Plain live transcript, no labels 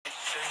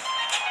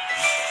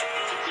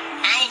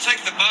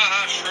take the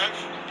Baja shrimp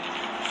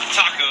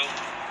taco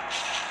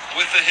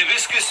with the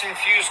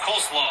hibiscus-infused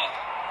coleslaw.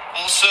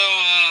 Also,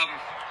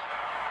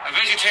 a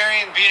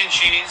vegetarian bean and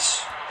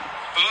cheese,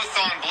 both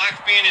on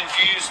black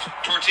bean-infused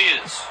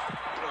tortillas.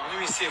 Hold on,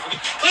 let me see if we...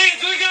 Please,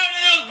 we got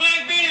any of those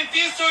black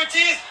bean-infused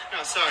tortillas?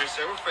 No, sorry,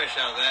 sir. We're fresh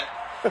out of that.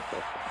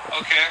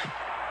 Okay.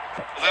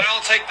 Well, then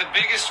I'll take the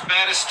biggest,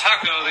 baddest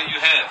taco that you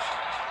have.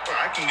 Well,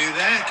 I can do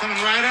that.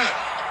 Coming right up.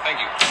 Thank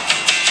you.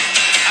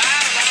 I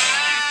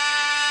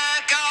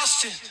like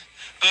Austin,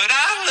 but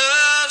I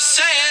love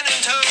San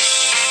Antonio.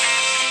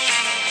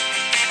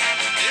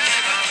 Yeah,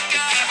 they both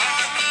got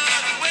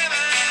hard-blooded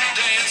women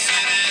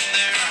dancing in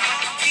their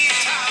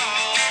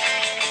honky-tonks.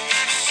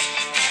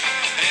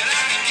 And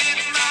I can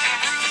get my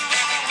groove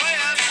on way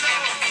up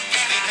north,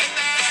 then head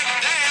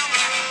back down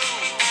the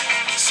road.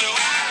 So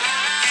I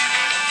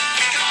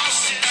like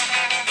Austin,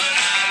 but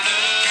I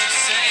love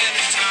San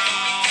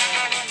Antonio.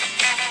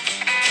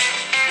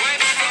 Way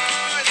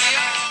before the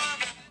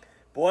army.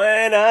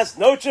 Buenas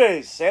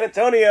noches, San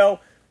Antonio.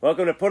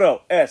 Welcome to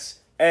Puro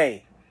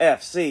SAFC.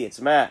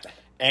 It's Matt.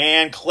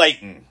 And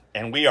Clayton,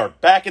 and we are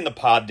back in the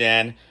pod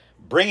den,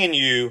 bringing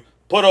you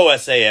Puro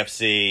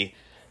SAFC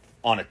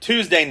on a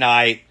Tuesday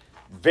night.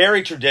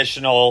 Very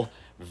traditional,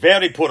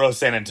 very Puro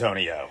San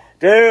Antonio.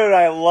 Dude,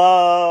 I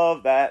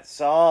love that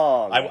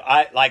song.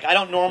 I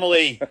don't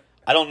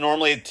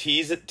normally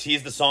tease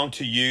the song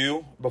to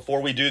you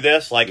before we do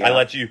this. Like,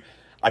 Yeah.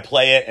 I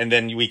play it, and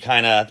then we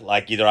kind of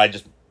like either I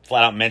just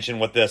flat out mention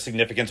what the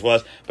significance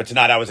was, but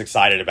tonight I was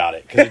excited about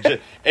it because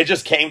it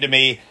just came to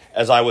me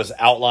as I was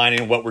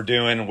outlining what we're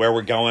doing and where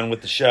we're going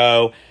with the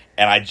show,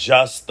 and I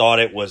just thought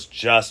it was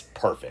just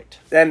perfect.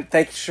 And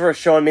thanks for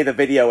showing me the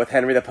video with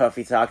Henry the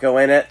Puffy Taco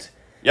in it.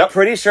 Yep.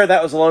 Pretty sure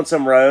that was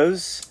Lonesome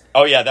Rose.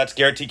 Oh yeah, that's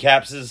Garrett T.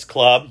 Capps'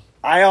 club.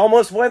 I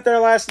almost went there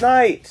last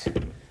night.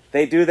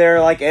 They do their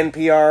like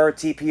NPR,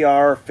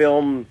 TPR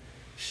film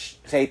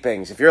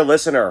tapings. If you're a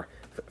listener,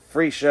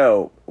 free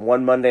show,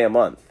 one Monday a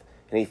month.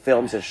 And he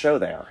films his show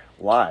there,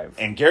 live.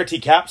 And Garrett T.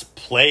 Capps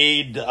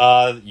played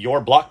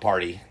your block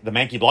party, the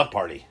Mankey Block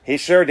Party. He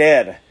sure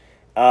did.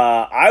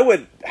 I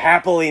would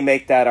happily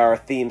make that our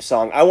theme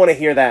song. I want to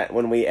hear that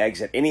when we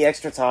exit. Any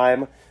extra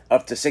time,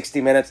 up to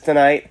 60 minutes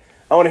tonight,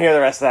 I want to hear the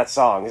rest of that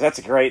song, because that's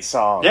a great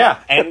song. Yeah,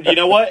 and you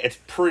know what? It's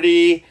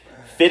pretty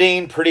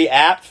fitting, pretty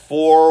apt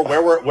for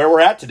where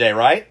we're at today,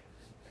 right?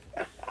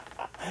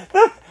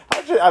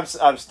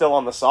 I'm still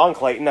on the song,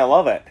 Clayton. I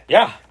love it.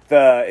 Yeah.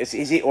 Is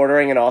he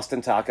ordering an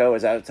Austin taco?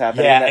 Is that what's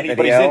happening in that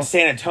but video? he's in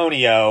San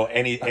Antonio,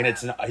 and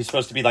he's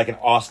supposed to be like an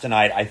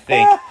Austinite, I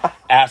think,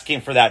 asking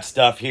for that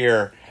stuff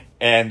here,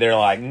 and they're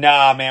like,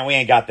 "Nah, man, we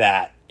ain't got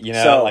that." You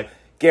know, So, like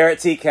Garrett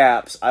T.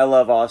 Capps, I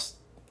love Austin.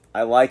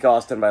 I like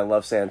Austin, but I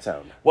love San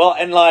Antonio. well,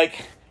 and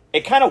like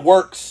it kind of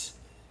works.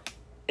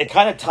 It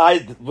kind of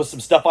tied with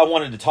some stuff I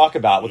wanted to talk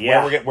about with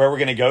Yeah. where we're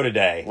going to go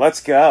today. Let's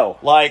go.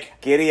 Like,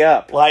 Giddy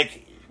up.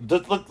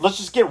 let's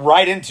just get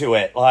right into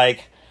it.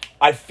 Like,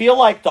 I feel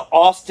like the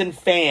Austin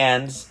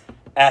fans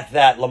at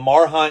that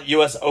Lamar Hunt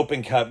U.S.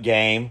 Open Cup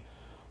game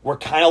were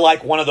kind of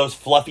like one of those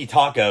fluffy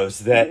tacos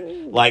that,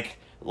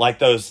 like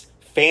those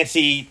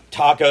fancy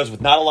tacos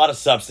with not a lot of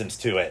substance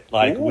to it.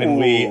 Like when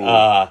they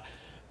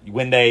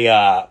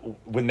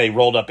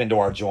rolled up into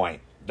our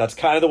joint. That's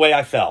kind of the way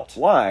I felt.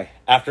 Why?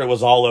 After it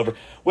was all over,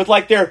 with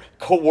like their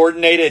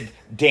coordinated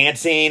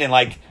dancing and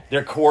like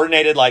their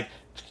coordinated like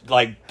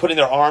putting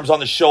their arms on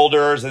the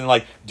shoulders and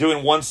like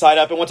doing one side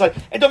up and one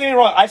side. And don't get me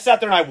wrong, I sat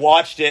there and I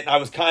watched it and I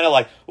was kind of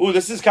like, ooh,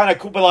 this is kind of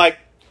cool, but like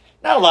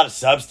not a lot of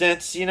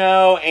substance, you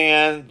know,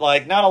 and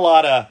like not a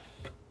lot of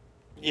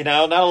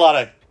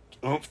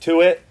oomph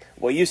to it.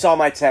 Well, you saw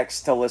my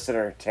text to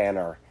listener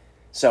Tanner,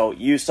 so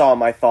you saw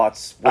my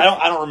thoughts. I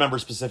don't remember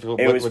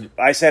specifically.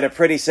 I said a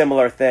pretty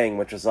similar thing,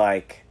 which was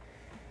like,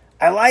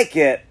 I like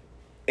it,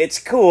 it's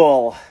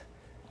cool,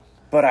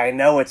 but I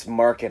know it's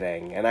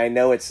marketing, and I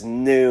know it's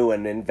new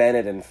and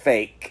invented and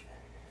fake.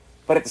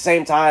 But at the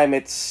same time,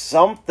 it's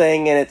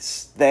something, and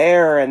it's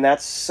there, and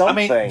that's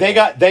something. I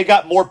mean, they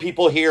got more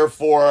people here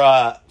for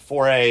a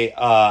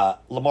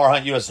Lamar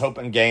Hunt U.S.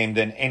 Open game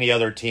than any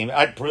other team.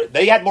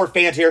 They had more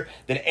fans here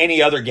than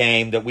any other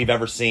game that we've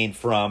ever seen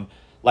from,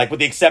 like, with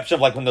the exception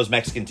of like when those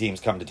Mexican teams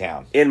come to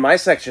town. In my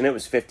section, it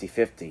was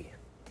 50-50.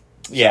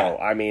 Yeah.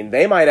 So, I mean,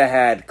 they might have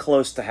had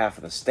close to half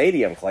of the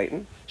stadium,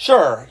 Clayton.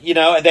 Sure, you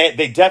know,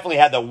 they definitely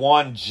had the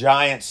one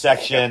giant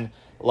section,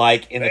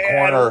 like, in the They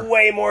corner. had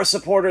way more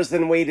supporters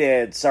than we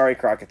did. Sorry,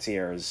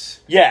 Crocketeers.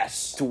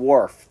 Yes.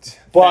 Dwarfed.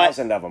 But-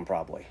 1,000 of them,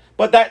 probably.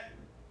 But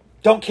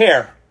don't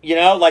care. You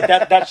know, like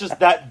that's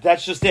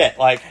just it.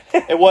 Like,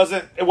 it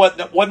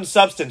wasn't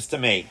substance to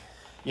me,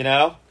 you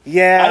know?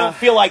 Yeah. I don't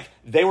feel like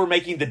they were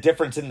making the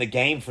difference in the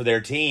game for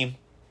their team.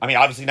 I mean,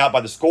 obviously not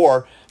by the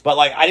score, but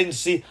like I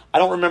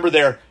don't remember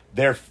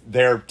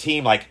their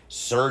team like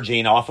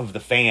surging off of the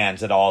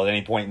fans at all at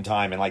any point in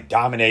time and like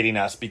dominating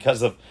us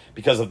because of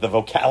the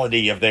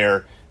vocality of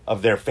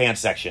their fan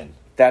section.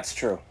 That's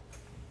true.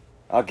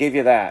 I'll give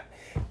you that.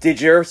 Did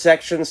your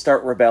section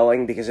start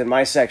rebelling? Because in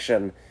my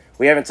section,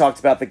 we haven't talked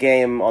about the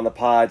game on the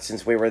pod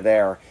since we were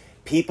there.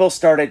 people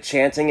started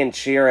chanting and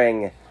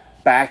cheering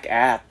back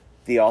at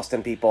the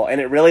Austin people, and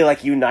it really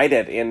like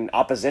united in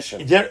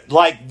opposition. There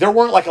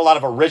weren't like a lot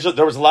of original.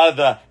 There was a lot of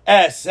the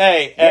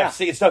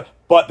SAFC and stuff,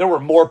 but there were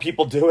more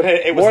people doing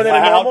it. It was More than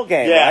loud. a normal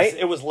game, yes,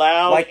 right? it was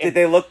loud. Like, did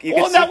they look? You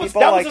Well, could that see was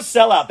people that like was a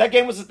sellout. That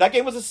game was a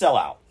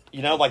sellout.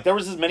 You know, like there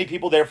was as many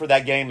people there for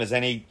that game as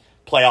any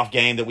playoff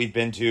game that we've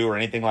been to or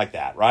anything like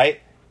that,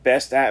 right?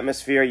 best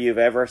atmosphere you've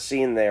ever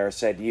seen there.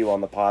 Said you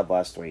on the pod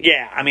last week.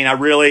 Yeah, I mean, I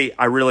really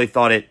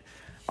thought it.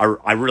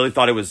 I really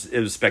thought it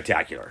was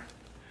spectacular.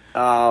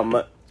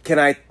 Can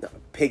I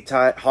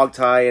hog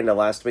tie into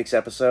last week's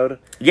episode?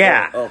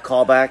 Yeah. Oh,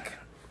 callback.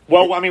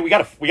 Well, I mean, we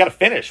got to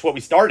finish what we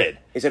started.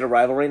 Is it a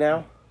rivalry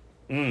now?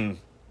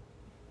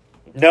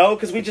 No,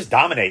 because we just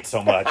dominate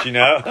so much, you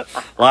know?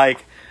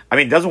 Like, I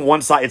mean, doesn't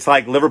one side, it's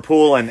like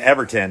Liverpool and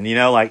Everton, you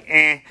know? Like,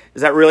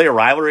 is that really a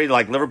rivalry?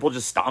 Like, Liverpool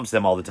just stomps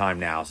them all the time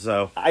now,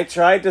 so. I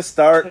tried to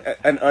start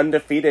an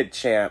undefeated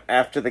chant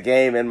after the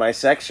game in my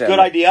section. Good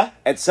idea.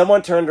 And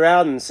someone turned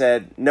around and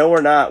said, "No,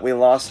 we're not. We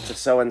lost to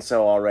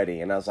so-and-so already."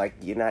 And I was like,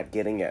 "You're not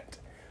getting it.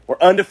 We're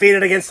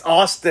undefeated against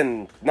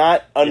Austin,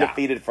 not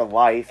undefeated for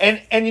life."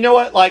 And you know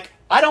what? Like,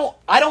 I don't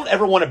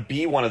ever want to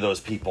be one of those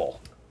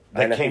people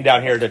that came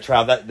down here to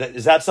travel.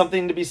 Is that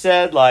something to be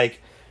said?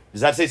 Like,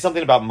 does that say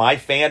something about my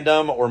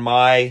fandom or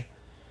my,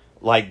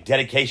 like,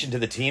 dedication to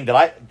the team?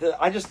 That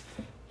I just,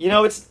 you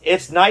know,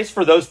 it's nice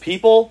for those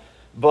people,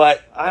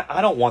 but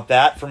I don't want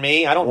that for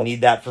me. I don't need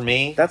that for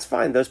me. That's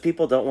fine. Those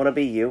people don't want to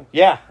be you.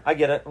 Yeah, I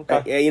get it.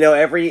 Okay. You know,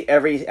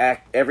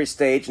 every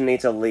stage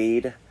needs a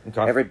lead.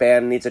 Okay. Every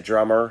band needs a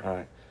drummer. All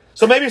right.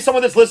 So maybe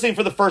someone that's listening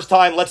for the first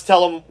time, let's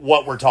tell them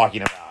what we're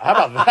talking about. How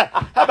about that?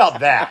 How about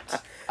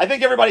that? I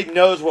think everybody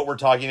knows what we're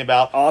talking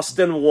about.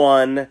 Austin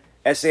 1,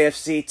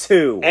 SAFC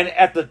 2.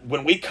 And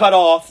when we cut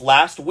off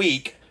last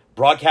week,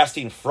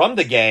 broadcasting from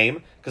the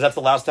game, because that's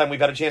the last time we've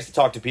had a chance to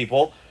talk to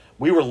people,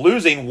 we were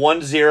losing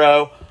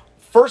 1-0.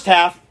 First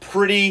half,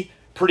 pretty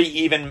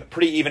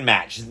even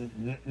match.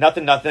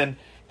 Nothing.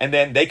 And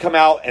then they come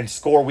out and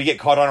score. We get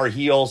caught on our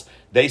heels.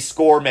 They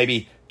score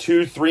maybe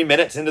 2-3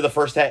 minutes into the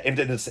first half,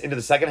 into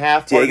the second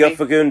half. Diego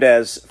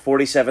Fagundes,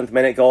 47th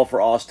minute goal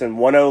for Austin,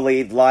 1-0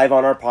 lead live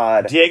on our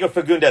pod. Diego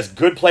Fagundes,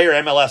 good player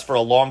MLS for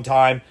a long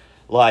time.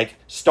 Like,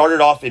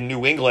 started off in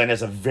New England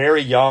as a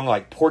very young,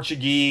 like,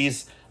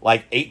 Portuguese,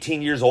 like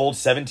 18 years old,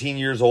 17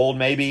 years old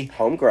maybe.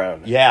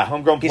 Homegrown. Yeah,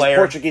 homegrown He's player.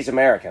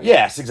 Portuguese-American.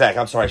 Yes, exactly.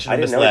 I'm sorry, I should I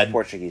have didn't know misled. he was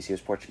Portuguese. He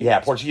was Portuguese. Yeah,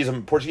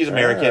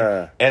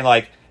 Portuguese-American.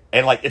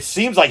 And it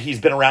seems like he's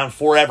been around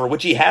forever,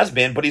 which he has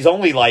been, but he's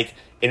only, like,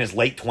 in his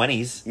late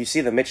 20s. You see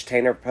the Mitch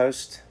Tainer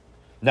post?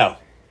 No.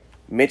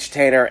 Mitch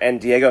Tainer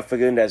and Diego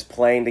Fagundes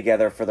playing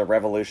together for the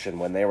Revolution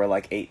when they were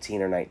like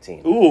 18 or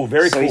 19. Ooh,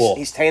 very so cool.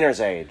 He's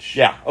Tainer's age.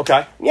 Yeah,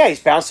 okay. Yeah,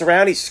 he's bounced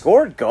around. He's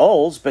scored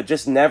goals, but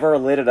just never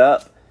lit it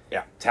up.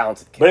 Yeah.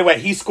 Talented kid. But anyway,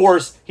 he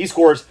scores.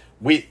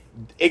 It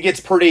gets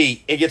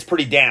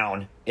pretty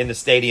down in the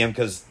stadium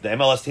because the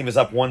MLS team is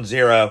up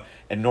 1-0,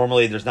 and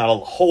normally there's not a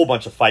whole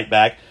bunch of fight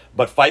back.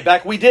 But fight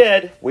back we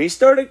did. We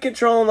started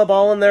controlling the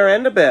ball in their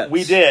end a bit.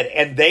 We did,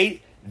 and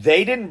they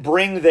didn't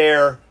bring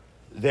their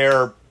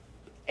to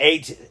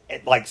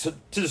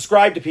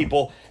describe to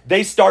people.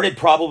 They started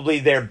probably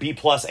their B+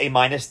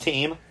 A-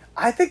 team.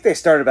 I think they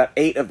started about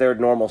 8 of their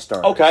normal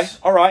starters. Okay,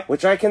 all right.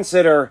 Which I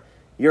consider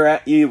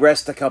you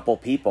rest a couple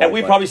people. And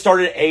we probably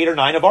started 8 or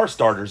 9 of our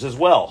starters as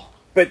well.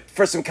 But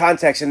for some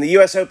context, in the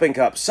U.S. Open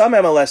Cup, some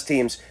MLS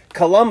teams,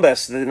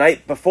 Columbus the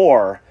night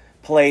before,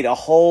 played a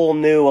whole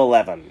new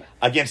 11.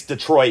 Against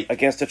Detroit.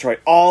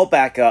 All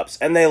backups,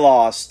 and they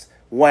lost.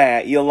 Wah,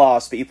 you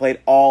lost, but you played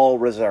all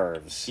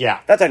reserves. Yeah.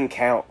 That doesn't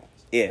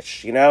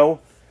count-ish, you know?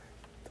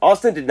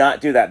 Austin did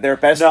not do that. Their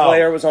best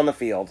player was on the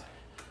field.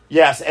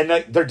 Yes, and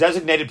their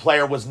designated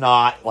player was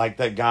not like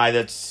the guy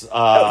that's...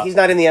 he's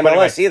not in the but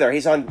MLS anyway, either.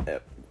 He's on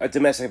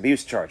domestic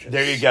abuse charges.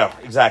 There you go.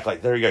 Exactly.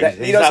 There you go. That-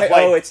 He's you don't not say,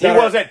 playing. "Oh, it's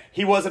not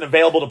He wasn't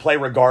available to play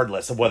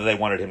regardless of whether they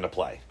wanted him to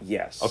play.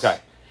 Yes. Okay.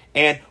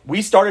 And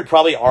we started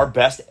probably our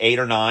best 8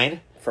 or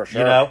 9. For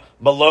sure. You know,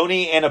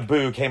 Maloney and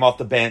Abu came off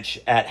the bench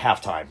at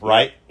halftime,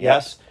 right? Yeah.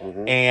 Yes.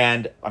 Mm-hmm.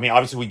 And, I mean,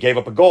 obviously we gave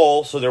up a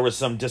goal, so there was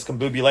some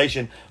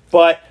discombobulation.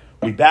 But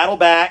we battled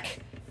back,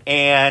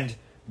 and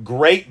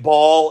great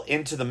ball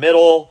into the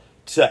middle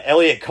to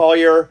Elliot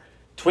Collier.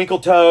 Twinkle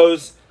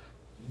toes,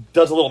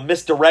 does a little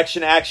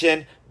misdirection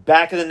action,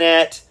 back of the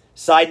net,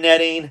 side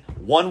netting,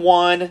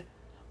 1-1.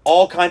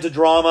 All kinds of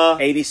drama.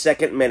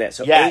 82nd minute,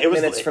 so Yeah, 8 it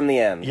was minutes from the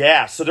end.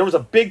 Yeah, so there was a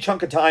big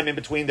chunk of time in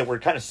between that we're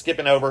kind of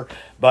skipping over,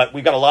 but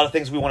we've got a lot of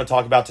things we want to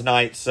talk about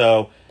tonight,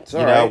 so,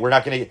 all right. we're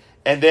not going to...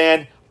 And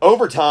then,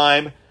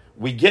 overtime,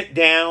 we get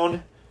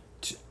down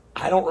to...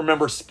 I don't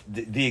remember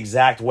the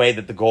exact way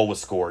that the goal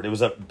was scored. It was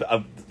we've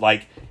had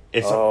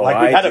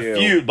a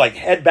feud, like,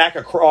 head back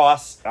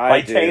across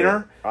by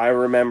Tainer. I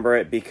remember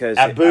it because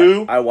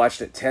Abu. I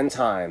watched it 10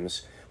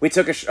 times. We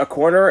took a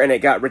corner, and it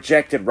got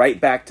rejected right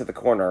back to the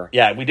corner.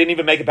 Yeah, we didn't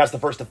even make it past the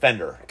first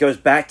defender. It goes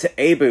back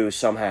to Abu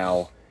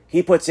somehow.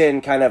 He puts in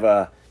kind of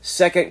a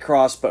second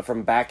cross, but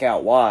from back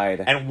out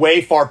wide. And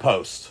way far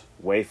post.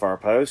 Way far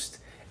post.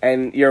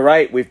 And you're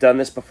right. We've done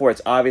this before.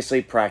 It's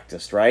obviously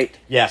practiced, right?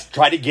 Yes,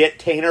 try to get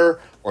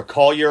Tanner or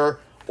Collier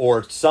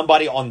or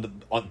somebody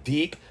on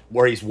deep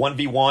where he's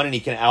 1v1 and he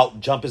can out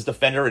jump his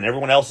defender and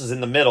everyone else is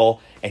in the middle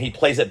and he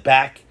plays it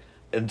back.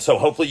 And so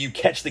hopefully you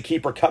catch the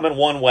keeper coming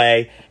one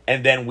way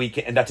and then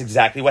and that's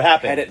exactly what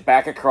happened. Head it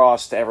back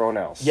across to everyone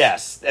else.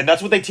 Yes, and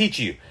that's what they teach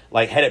you.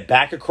 Like, head it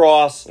back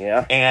across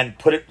and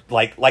put it,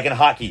 like in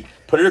hockey,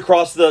 put it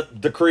across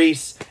the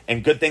crease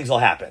and good things will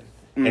happen.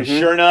 And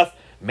sure enough,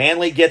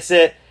 Manley gets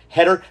it.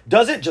 Header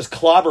doesn't just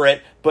clobber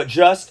it, but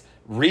just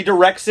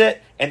redirects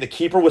it, and the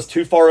keeper was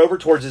too far over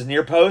towards his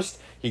near post.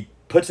 He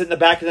puts it in the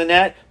back of the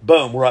net.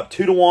 Boom, we're up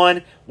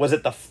 2-1. Was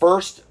it the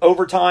first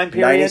overtime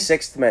period?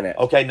 96th minute.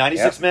 Okay,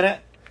 96th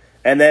minute.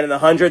 And then in the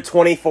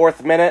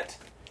 124th minute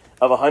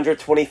of a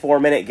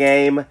 124-minute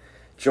game,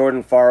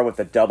 Jordan Farr with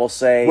a double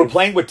save. We're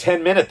playing with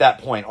 10 men at that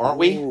point, aren't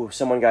we? Ooh,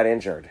 someone got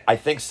injured. I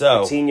think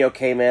so. Coutinho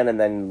came in and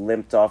then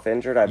limped off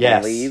injured, I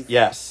believe.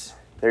 Yes.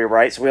 You're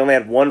right. So we only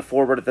had one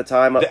forward at the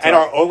time. And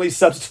our only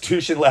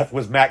substitution left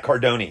was Matt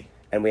Cardoni.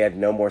 And we had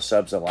no more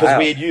subs allowed. Because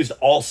we had used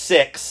all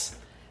 6.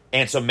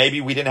 And so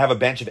maybe we didn't have a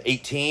bench of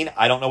 18.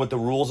 I don't know what the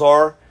rules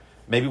are.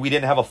 Maybe we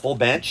didn't have a full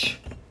bench.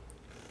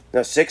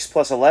 No, 6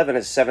 plus 11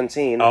 is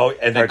 17. Oh,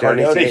 and then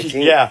Cardoni's Cardoni.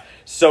 18. Yeah.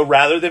 So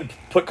rather than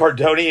put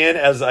Cardoni in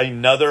as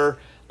another,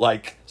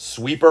 like,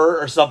 sweeper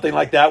or something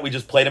like that, we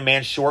just played a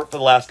man short for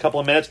the last couple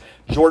of minutes.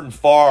 Jordan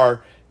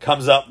Farr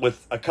comes up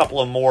with a couple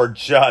of more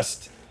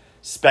just...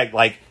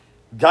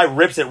 guy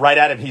rips it right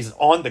at him. He's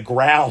on the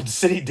ground,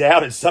 sitting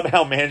down, and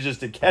somehow manages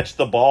to catch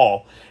the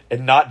ball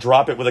and not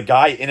drop it with a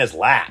guy in his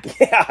lap.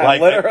 Yeah,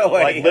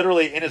 literally.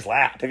 Literally in his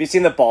lap. Have you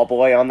seen the ball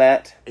boy on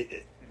that?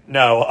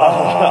 No.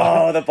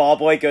 Oh, the ball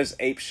boy goes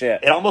ape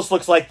shit. It almost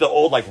looks like the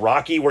old, like,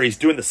 Rocky, where he's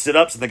doing the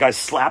sit-ups and the guy's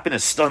slapping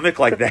his stomach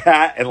like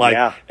that, and like,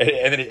 Yeah.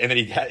 and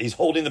then he's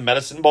holding the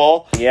medicine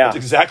ball. Yeah. That's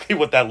exactly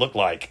what that looked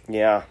like.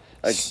 Yeah,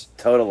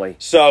 totally.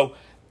 So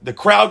the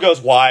crowd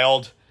goes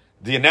wild.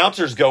 The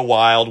announcers go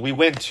wild. We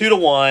win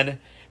 2-1,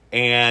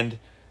 and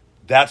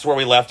that's where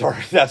we left our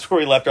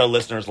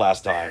listeners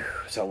last time.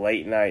 It's a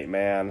late night,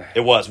 man. It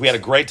was. We had a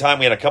great time.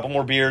 We had a couple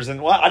more beers, and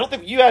I don't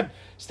think you had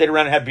stayed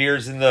around and had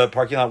beers in the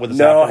parking lot with us.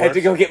 No, afterwards. I had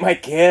to go get my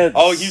kids.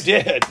 Oh, you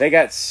did. They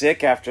got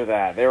sick after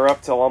that. They were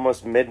up till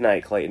almost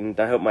midnight, Clayton.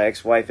 I hope my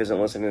ex-wife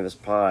isn't listening to this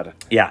pod.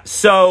 Yeah.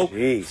 So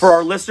Jeez. for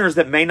our listeners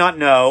that may not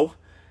know,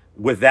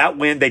 with that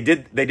win, they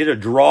did a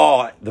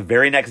draw the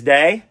very next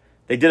day.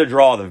 For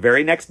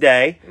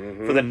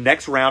the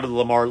next round of the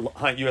Lamar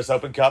Hunt U.S.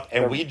 Open Cup,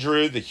 and we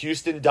drew the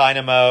Houston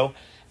Dynamo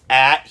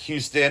at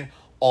Houston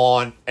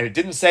and it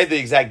didn't say the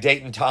exact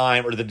date and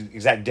time, or the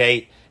exact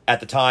date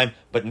at the time,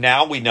 but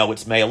now we know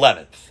it's May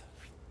 11th.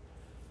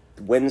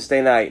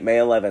 Wednesday night, May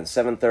 11th,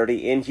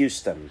 7:30 in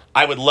Houston.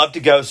 I would love to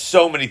go.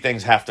 So many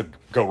things have to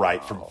go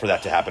right for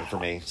that to happen for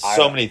me.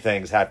 So many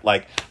things have,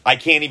 like, I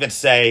can't even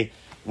say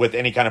with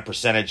any kind of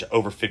percentage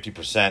over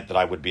 50% that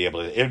I would be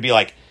able to. It would be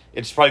like,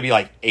 it's probably be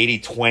like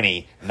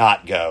 80-20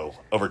 not go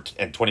over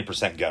and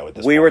 20% go at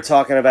this point. We were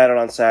talking about it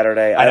on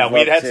Saturday. I know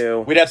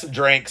we'd had some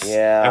drinks,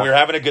 and we were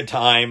having a good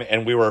time,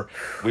 and we were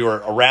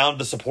around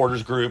the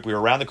supporters group, we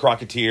were around the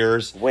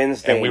Crocketeers,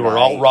 Wednesday, and we were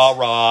all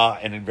rah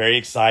and very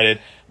excited.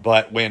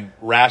 But when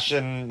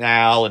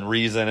rationale and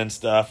reason and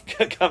stuff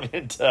come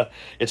into,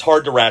 it's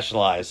hard to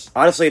rationalize.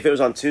 Honestly, if it was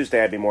on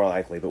Tuesday, I'd be more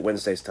likely, but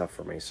Wednesday's tough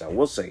for me, so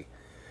we'll see.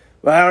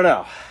 But I don't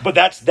know. But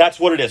that's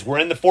what it is. We're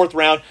in the 4th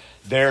round.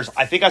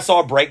 I think I saw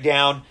a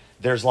breakdown.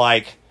 There's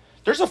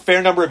a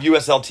fair number of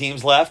USL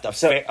teams left,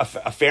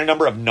 a fair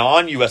number of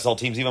non-USL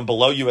teams, even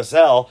below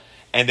USL,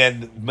 and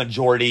then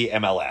majority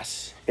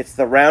MLS. It's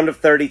the round of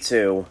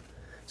 32.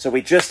 So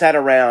we just had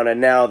a round,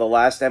 and now the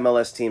last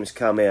MLS teams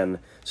come in.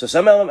 So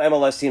some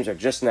MLS teams are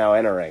just now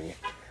entering.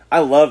 I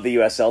love the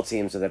USL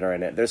teams that are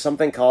in it. There's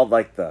something called,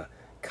 like, the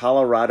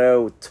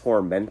Colorado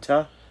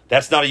Tormenta.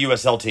 That's not a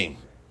USL team.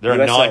 They're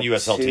a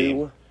non-USL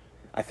team.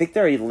 I think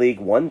they're a League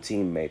One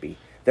team, maybe.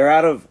 They're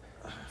out of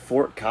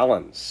Fort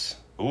Collins.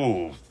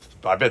 Ooh,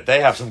 I bet they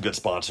have some good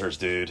sponsors,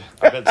 dude.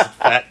 I bet some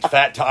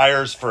fat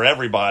tires for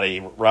everybody,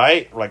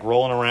 right? Like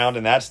rolling around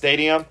in that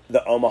stadium.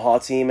 The Omaha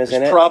team is in it.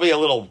 There's probably a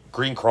little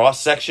Green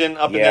Cross section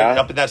up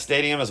in that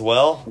stadium as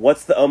well.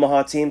 What's the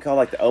Omaha team called?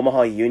 Like the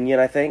Omaha Union,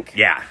 I think?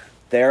 Yeah.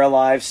 They're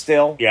alive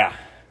still? Yeah.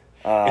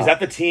 Is that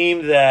the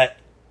team that...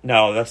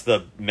 No, that's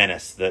the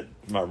Menace that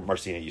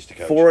Marcina used to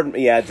coach.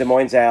 Des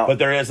Moines out. But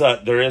there's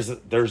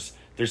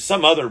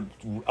some other...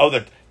 Oh,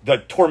 the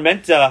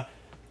Tormenta...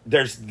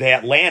 There's the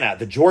Atlanta,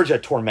 the Georgia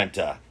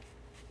Tormenta.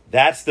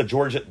 That's the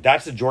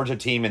Georgia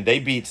team, and they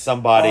beat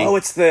somebody. Oh,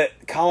 it's the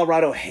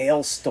Colorado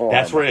Hailstorm.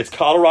 That's where it's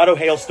Colorado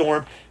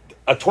Hailstorm.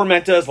 A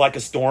Tormenta is like a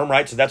storm,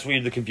 right? So that's where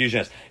the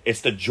confusion is.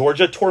 It's the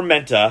Georgia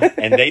Tormenta,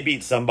 and they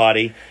beat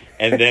somebody,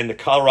 and then the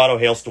Colorado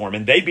Hailstorm,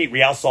 and they beat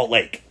Real Salt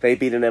Lake. They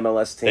beat an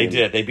MLS team. They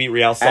did. They beat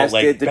Real Salt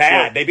Lake.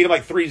 Bad. They beat them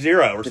like 3-0 or something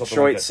like that.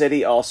 Detroit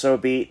City also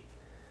beat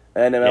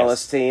an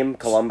MLS team,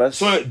 Columbus.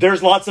 So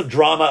there's lots of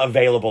drama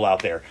available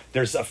out there.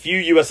 There's a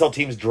few USL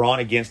teams drawn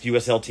against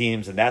USL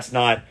teams, and that's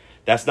not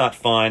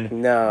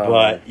fun. No.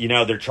 But,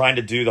 they're trying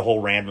to do the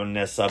whole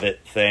randomness of it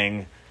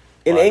thing.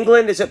 In Like,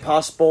 England, is it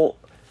possible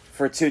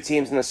for two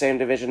teams in the same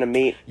division to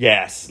meet?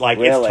 yes, like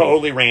Really? it's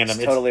totally random.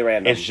 It's totally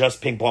random. It's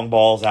just ping pong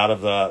balls out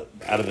of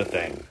the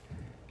thing.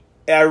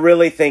 I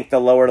really think the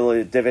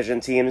lower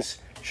division teams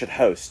should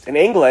host. In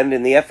England,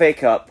 in the FA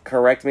Cup,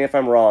 correct me if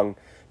I'm wrong,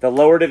 the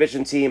lower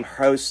division team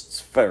hosts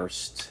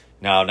first.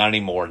 No, not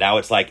anymore. Now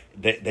it's like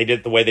they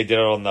did the way they did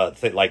it on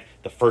like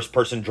the first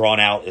person drawn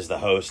out is the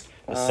host,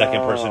 the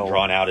second person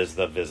drawn out is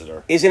the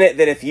visitor. Isn't it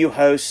that if you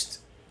host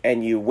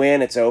and you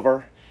win, it's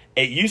over?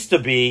 It used to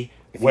be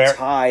If you where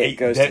tie, it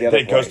goes to the other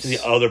it goes to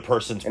place. the other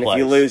person's And place. if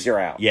you lose, you're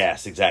out.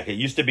 Yes, exactly. It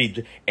used to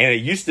be, and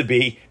it used to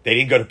be they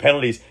didn't go to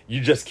penalties.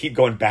 You just keep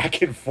going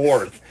back and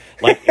forth,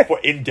 like for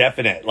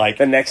indefinite. Like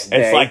The next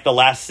day. it's like the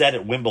last set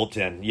at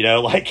Wimbledon. You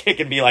know, like it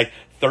can be like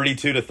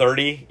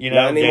 32-30. You know,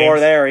 Not anymore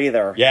games. there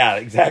either. Yeah,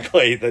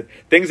 exactly.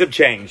 Things have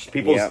changed.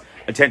 People's Yep.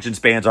 attention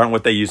spans aren't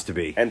what they used to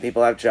be. And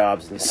people have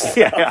jobs and stuff.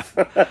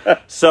 Yeah.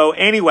 So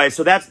anyway,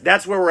 so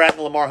that's where we're at in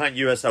the Lamar Hunt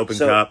U.S. Open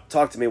So Cup.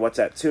 talk to me. What's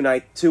that?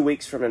 2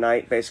 weeks from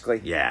tonight, basically.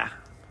 Yeah.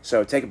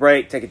 So take a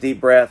break, take a deep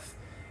breath.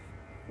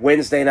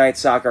 Wednesday night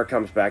soccer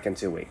comes back in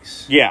 2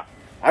 weeks. Yeah.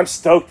 I'm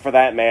stoked for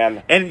that,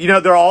 man. And, you know,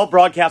 they're all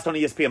broadcast on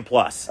ESPN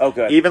Plus. Oh,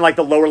 good. Even like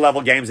the lower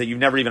level games that you've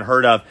never even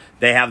heard of,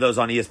 they have those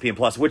on ESPN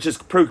Plus, which is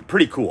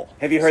pretty cool.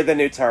 Have you heard the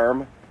new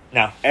term?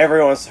 No.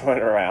 Everyone's throwing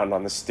it around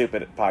on the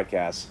stupid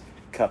podcast,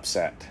 cup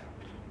set.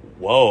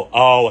 Whoa.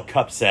 Oh, a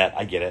cup set.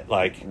 I get it.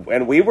 Like,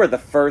 And we were the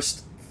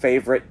first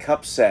favorite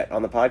cup set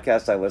on the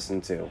podcast I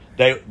listened to.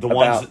 the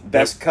ones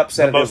best cup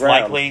set the of the most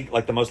round. likely,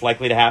 like the most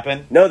likely to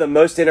happen. No, the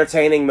most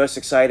entertaining, most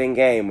exciting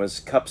game was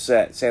cup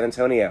set San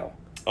Antonio.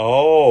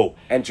 Oh.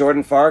 And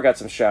Jordan Farr got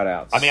some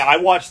shout-outs. I mean, I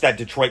watched that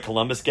Detroit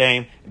Columbus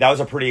game. That was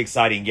a pretty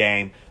exciting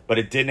game, but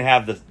it didn't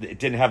have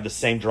the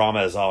same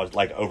drama as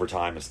like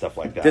overtime and stuff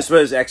like that. This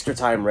was Extra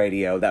Time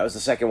Radio. That was the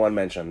second one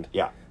mentioned.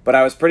 Yeah. But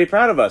I was pretty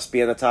proud of us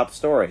being the top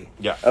story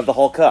Yeah. of the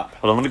whole cup.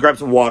 Hold on, let me grab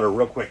some water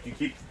real quick. You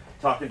keep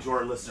talking to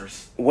our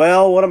listeners.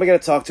 Well, what am I going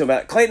to talk to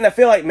about? Clayton, I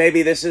feel like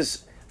maybe this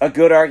is a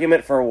good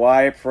argument for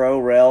why Pro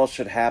Rel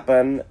should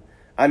happen.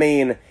 I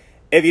mean,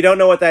 if you don't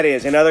know what that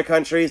is, in other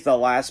countries, the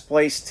last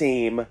place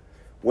team,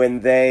 when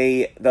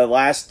the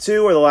last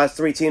two or the last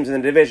three teams in the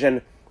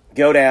division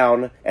go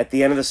down at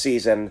the end of the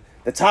season,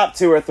 the top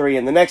two or three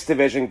in the next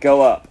division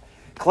go up.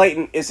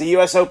 Clayton, is the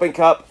U.S. Open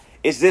Cup,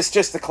 is this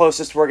just the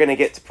closest we're going to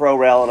get to Pro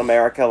Rel in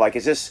America? Like,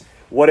 is this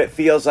what it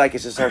feels like?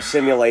 Is this our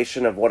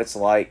simulation of what it's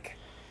like?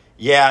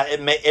 Yeah,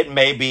 it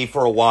may be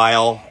for a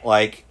while.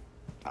 Like,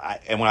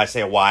 and when I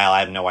say a while,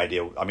 I have no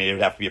idea. I mean, it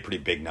would have to be a pretty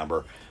big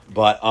number.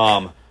 But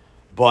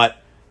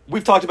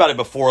we've talked about it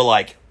before.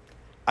 Like,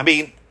 I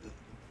mean,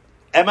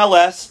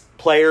 MLS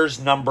players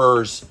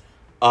numbers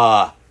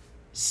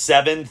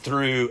 7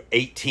 through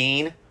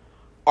 18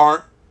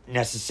 aren't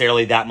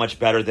necessarily that much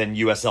better than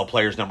USL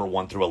players number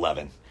 1 through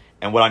 11.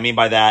 And what I mean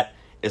by that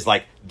is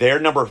like their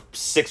number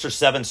 6 or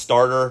 7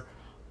 starter,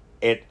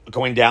 it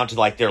going down to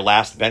like their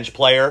last bench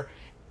player.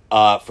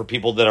 For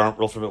people that aren't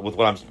real familiar with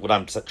what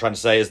I'm trying to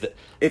say is that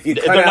If you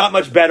they're cut out- not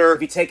much better.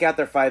 If you take out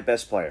their 5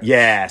 best players.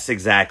 Yes,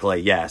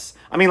 exactly. Yes,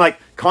 I mean like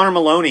Connor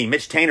Maloney,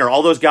 Mitch Tainer,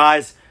 all those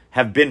guys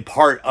have been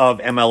part of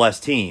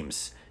MLS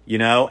teams, you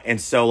know,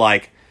 and so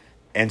like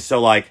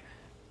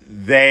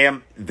they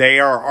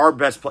are our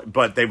best,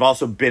 but they've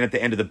also been at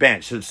the end of the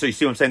bench. So you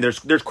see what I'm saying? There's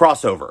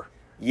crossover.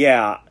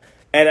 Yeah.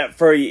 And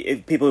for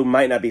people who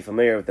might not be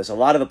familiar with this, a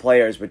lot of the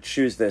players would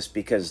choose this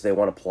because they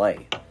want to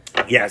play.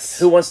 Yes.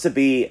 Who wants to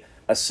be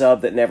a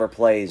sub that never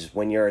plays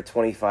when you're a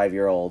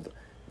 25-year-old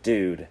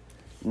dude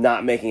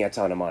not making a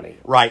ton of money?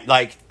 Right,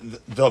 like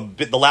the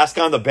last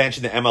guy on the bench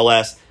in the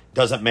MLS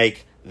doesn't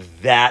make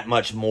that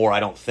much more, I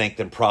don't think,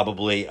 than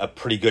probably a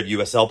pretty good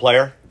USL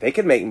player. They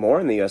could make more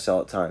in the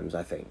USL at times,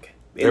 I think.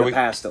 In the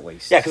past, at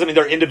least. Yeah, because I mean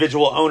they're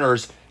individual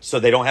owners, so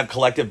they don't have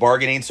collective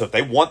bargaining. So if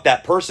they want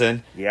that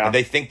person, Yeah. and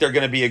they think they're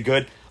going to be a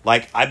good,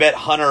 like I bet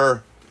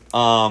Hunter,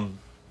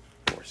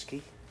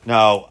 Gorski?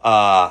 no,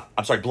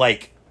 I'm sorry,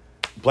 Blake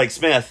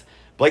Smith.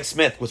 Blake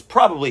Smith was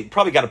probably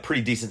got a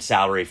pretty decent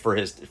salary for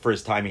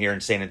his time here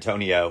in San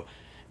Antonio,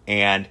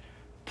 and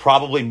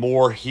probably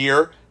more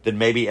here than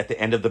maybe at the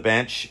end of the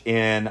bench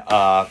in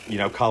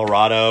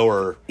Colorado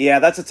or Yeah,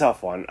 that's a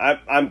tough one.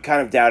 I'm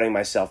kind of doubting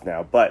myself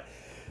now, but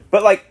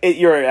like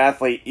you're an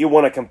athlete, you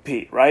want to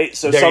compete, right?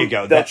 So There you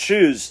go. they'll That-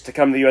 choose to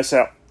come to the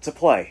USL to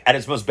play. at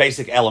its most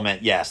basic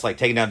element, yes, like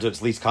taking down to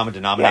its least common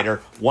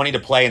denominator, wanting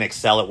to play and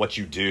excel at what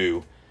you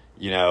do,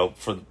 you know,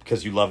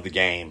 because you love the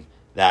game.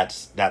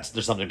 That's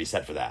there's something to be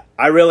said for that.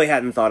 I really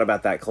hadn't thought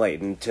about that,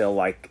 Clayton, until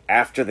like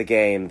after the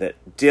game that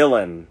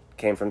Dylan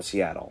came from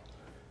Seattle.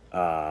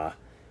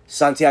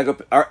 Santiago.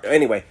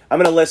 Anyway, I'm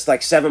going to list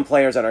like 7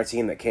 players on our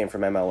team that came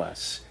from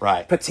MLS.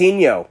 Right.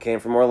 Patino came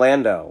from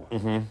Orlando.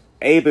 Mm-hmm.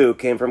 Abu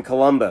came from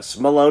Columbus.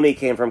 Maloney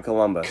came from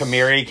Columbus.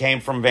 Kamiri came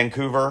from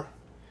Vancouver.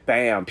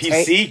 Bam.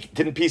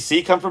 Didn't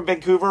PC come from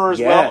Vancouver as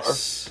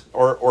Yes.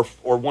 well,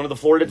 or one of the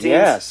Florida teams?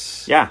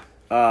 Yes. Yeah.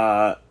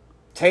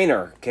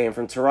 Tainer came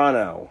from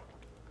Toronto.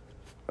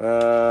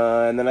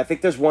 And then I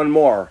think there's one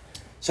more.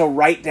 So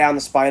right down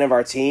the spine of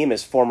our team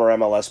is former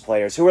MLS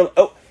players who are...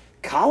 Oh,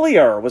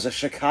 Collier was a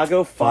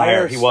Chicago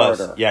Fire He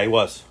starter. was. Yeah, he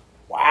was.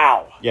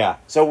 Wow. Yeah.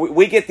 So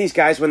we get these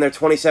guys when they're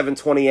 27,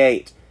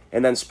 28,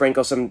 and then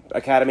sprinkle some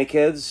academy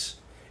kids.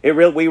 We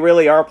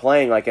really are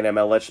playing like an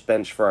MLS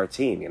bench for our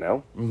team, you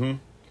know?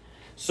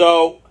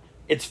 So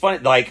it's funny.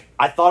 Like,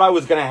 I thought I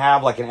was going to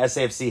have like an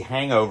SAFC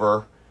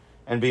hangover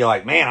and be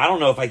like, man, I don't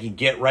know if I can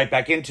get right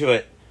back into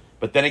it.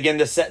 But then again,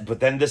 this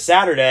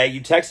Saturday,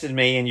 you texted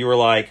me and you were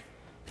like,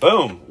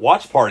 boom,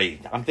 watch party.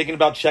 I'm thinking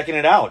about checking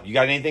it out. You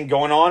got anything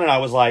going on? And I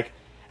was like,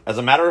 as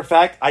a matter of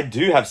fact, I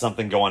do have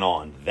something going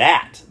on.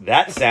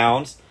 That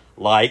sounds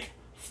like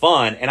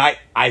fun. And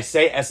I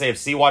say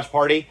SAFC watch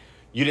party.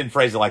 You didn't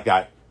phrase it like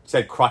that. You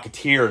said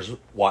Crocketeers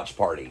watch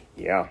party.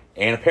 Yeah.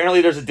 And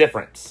apparently there's a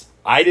difference.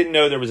 I didn't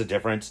know there was a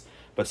difference,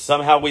 but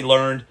somehow we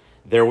learned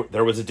there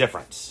was a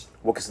difference.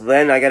 Well, because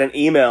then I got an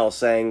email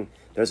saying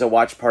there's a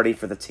watch party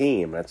for the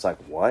team. And it's like,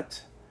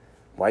 what?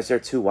 Why is there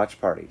 2 watch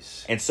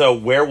parties? And so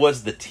where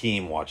was the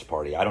team watch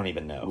party? I don't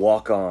even know.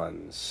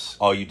 Walk-ons.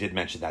 Oh, you did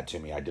mention that to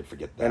me. I did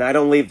forget that. And I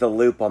don't leave the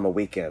loop on the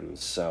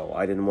weekends, so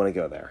I didn't want to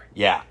go there.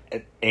 Yeah.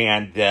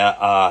 And the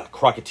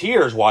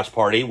Crocketeers watch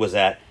party was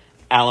at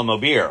Alamo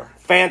Beer.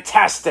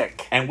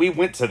 Fantastic! And we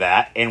went to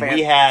that, and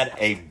we had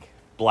a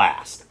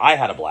blast. I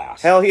had a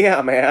blast. Hell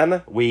yeah,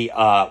 man. We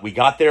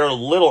got there a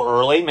little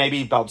early,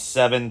 maybe about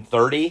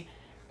 7:30,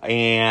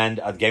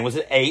 and the game was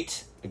at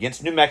 8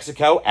 against New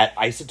Mexico at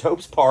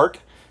Isotopes Park.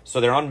 So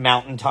they're on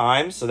mountain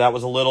time, so that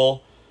was a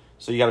little...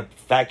 So you got to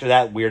factor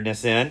that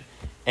weirdness in.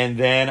 And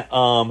then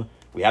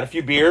we had a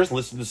few beers,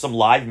 listened to some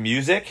live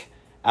music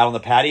out on the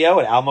patio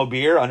at Alamo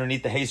Beer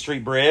underneath the Hay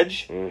Street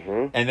Bridge.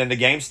 Mm-hmm. And then the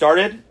game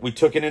started. We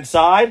took it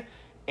inside,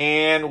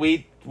 and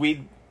we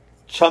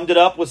chummed it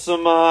up with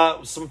some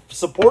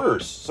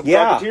supporters, some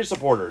Crocketeer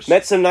supporters.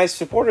 Met some nice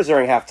supporters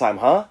during halftime,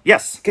 huh?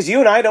 Yes. Because you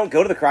and I don't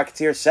go to the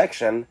Crocketeer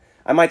section.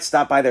 I might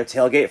stop by their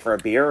tailgate for a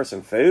beer or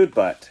some food,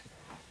 but...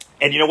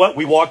 And you know what?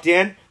 We walked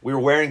in. We were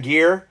wearing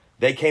gear.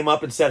 They came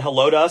up and said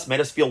hello to us, made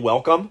us feel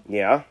welcome.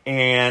 Yeah.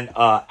 And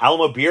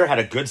Alamo Beer had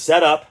a good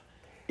setup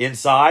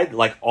inside.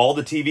 Like, all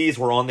the TVs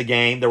were on the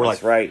game. There were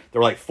That's right.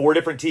 There were like 4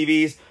 different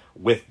TVs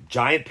with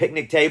giant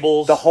picnic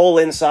tables. The whole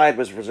inside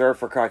was reserved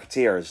for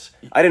Crocketeers.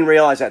 I didn't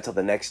realize that till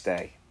the next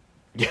day.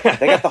 They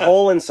got the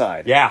whole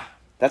inside. Yeah.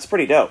 That's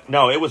pretty dope.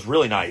 No, it was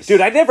really nice.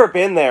 Dude, I've never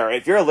been there.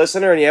 If you're a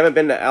listener and you haven't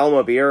been to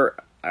Alamo Beer,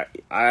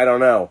 I don't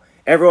know.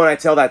 Everyone I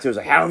tell that to is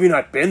like, how have you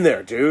not been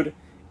there, dude?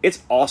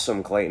 It's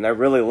awesome, Clayton. I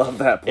really love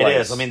that place.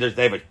 It is. I mean,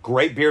 they have a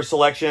great beer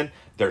selection.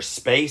 There's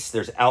space.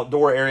 There's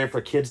outdoor area for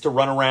kids to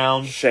run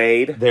around.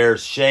 Shade.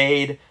 There's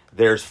shade.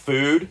 There's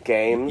food.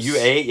 Games. You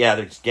ate. Yeah,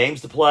 there's games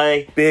to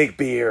play. Big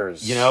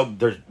beers. You know,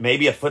 there's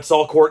maybe a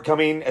futsal court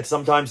coming at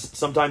sometime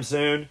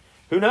soon.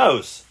 Who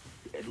knows?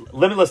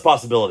 Limitless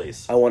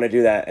possibilities. I want to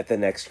do that at the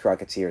next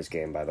Crocketeers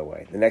game, by the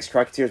way. The next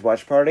Crocketeers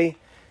watch party.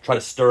 Try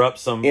to stir up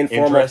some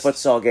Informal interest.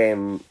 futsal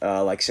game,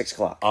 like 6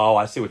 o'clock. Oh,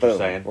 I see what you're Boom.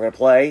 saying. We're going to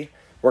play,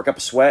 work up a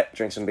sweat,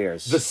 drink some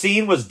beers. The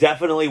scene was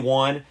definitely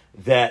one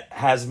that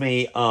has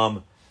me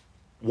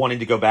wanting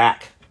to go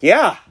back.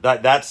 Yeah.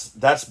 That's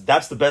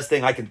the best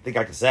thing I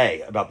can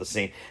say about the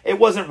scene. It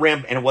wasn't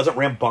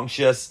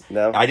rambunctious.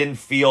 No. I didn't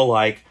feel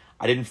like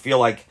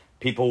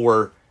people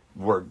were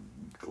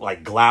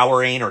like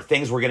glowering, or if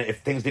things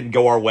didn't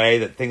go our way,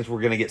 that things were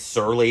gonna get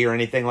surly or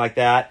anything like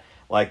that.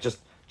 Like just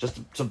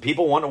some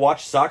people wanting to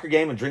watch a soccer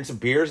game and drink some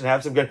beers and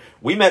have some good.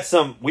 We met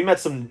some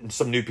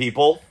new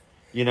people.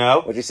 You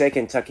know, Would you say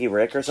Kentucky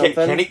Rick or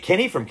something?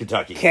 Kenny from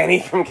Kentucky. Kenny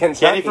from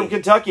Kentucky. Kenny from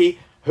Kentucky,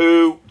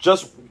 who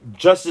just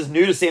is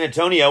new to San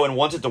Antonio and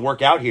wanted to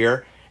work out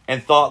here,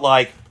 and thought,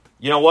 like,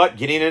 you know what,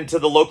 getting into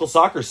the local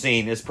soccer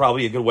scene is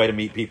probably a good way to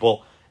meet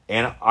people.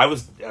 And I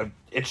was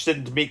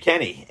interested to meet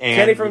Kenny. And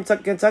Kenny from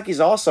Kentucky's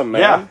awesome,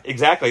 man. yeah,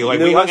 exactly. Like,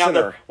 New we hung out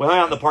listener.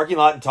 in the parking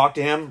lot and talked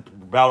to him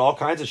about all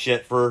kinds of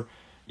shit for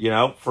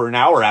an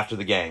hour after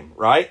the game,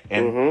 right?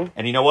 And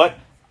and you know what?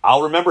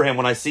 I'll remember him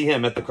when I see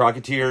him at the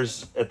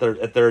Crocketeers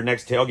at their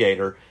next tailgate,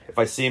 or if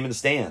I see him in the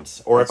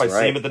stands, or if I That's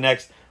see him right. at the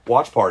next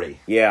watch party.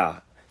 Yeah.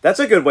 That's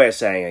a good way of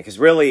saying it, because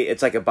really,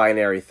 it's like a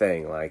binary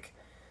thing. Like,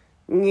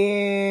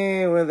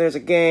 yeah, when there's a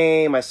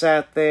game, I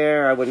sat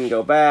there, I wouldn't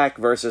go back,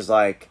 versus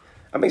like,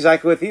 I'm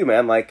exactly with you,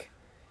 man. Like,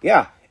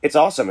 yeah, it's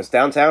awesome. It's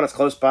downtown, it's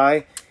close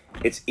by,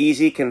 it's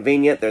easy,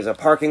 convenient, there's a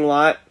parking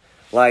lot.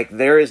 Like,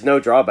 there is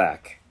no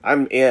drawback.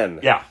 I'm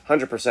in. Yeah.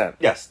 100%.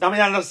 Yes, I mean,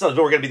 not necessarily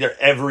we're going to be there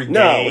every game.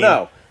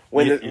 No.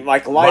 When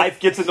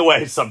life gets in the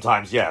way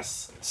sometimes,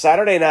 yes.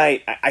 Saturday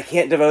night, I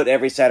can't devote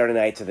every Saturday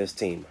night to this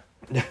team.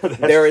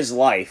 There is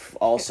life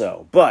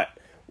also. But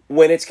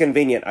when it's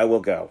convenient, I will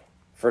go.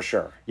 For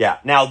sure. Yeah.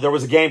 Now, there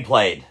was a game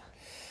played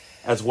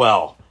as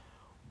well.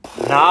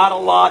 Not a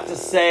lot to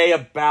say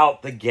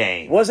about the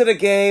game. Was it a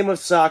game of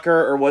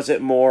soccer, or was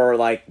it more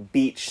like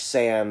beach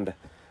sand?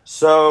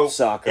 So,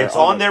 Soccer it's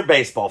on on their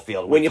baseball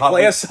field. When you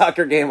play a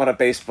soccer game on a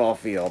baseball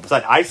field. It's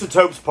at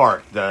Isotopes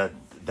Park, the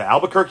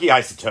Albuquerque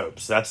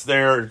Isotopes. That's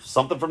their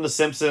something from The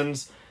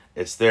Simpsons.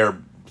 It's their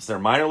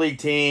minor league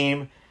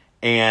team,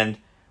 and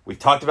we've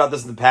talked about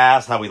this in the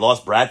past. How we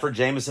lost Bradford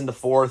Jameson the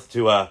fourth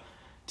to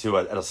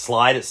at a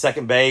slide at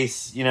second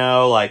base. You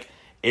know, like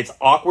it's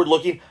awkward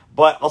looking.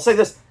 But I'll say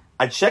this: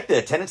 I checked the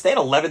attendance; they had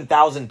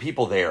 11,000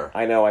 people there.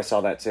 I know, I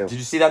saw that too. Did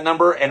you see that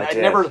number? And I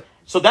did. never.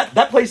 So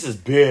that place is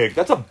big.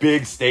 That's a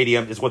big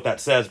stadium, is what that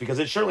says, because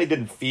it certainly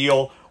didn't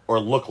feel or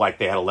look like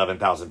they had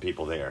 11,000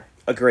 people there.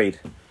 Agreed.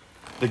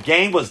 The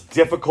game was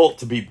difficult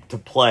to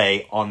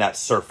play on that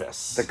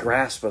surface. The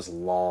grass was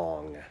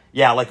long.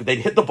 Yeah, like they'd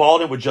hit the ball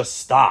and it would just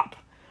stop,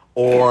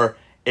 or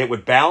it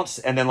would bounce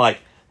and then like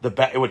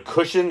it would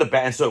cushion the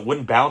and so it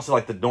wouldn't bounce at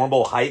like the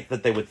normal height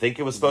that they would think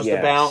it was supposed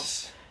to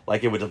bounce.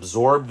 Like it would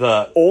absorb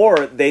the.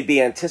 Or they'd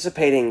be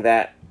anticipating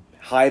that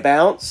high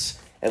bounce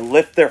and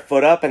lift their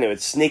foot up, and it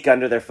would sneak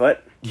under their foot,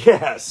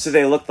 Yes. so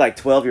they looked like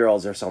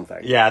 12-year-olds or something.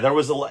 Yeah,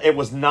 it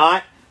was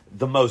not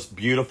the most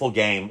beautiful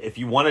game. If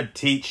you want to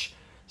teach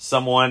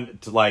someone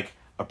to like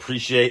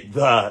appreciate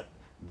the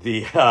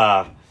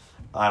I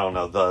don't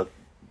know,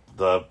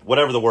 the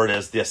whatever the word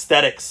is, the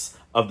aesthetics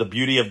of the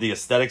beauty of the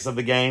aesthetics of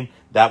the game,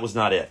 that was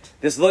not it.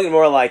 This looked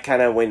more like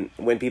kind of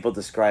when people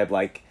describe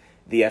like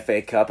the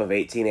FA Cup of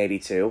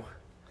 1882.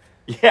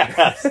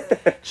 Yes.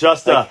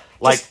 Just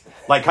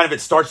like kind of,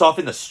 it starts off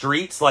in the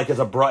streets, like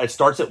it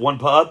starts at one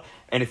pub,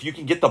 and if you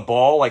can get the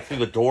ball like through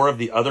the door of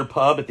the other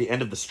pub at the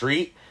end of the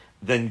street,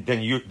 then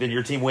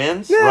your team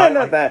wins. Yeah, right?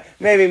 not that.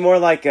 Maybe more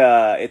like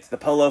it's the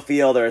polo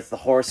field or it's the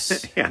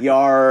horse Yeah.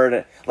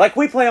 yard, like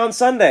we play on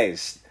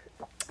Sundays.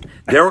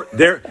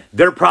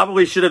 There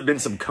probably should have been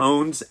some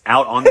cones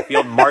out on the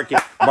field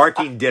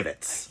marking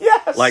divots.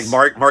 Yes. Like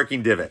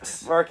marking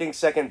divots. Marking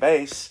second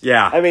base.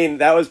 Yeah. I mean,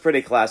 that was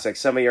pretty classic.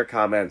 Some of your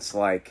comments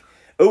like,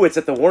 "Oh, it's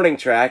at the warning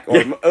track,"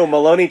 or "Oh,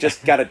 Maloney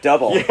just got a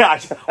double." Yeah.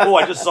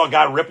 I just saw a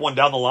guy rip one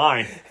down the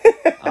line.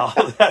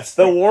 Oh, that's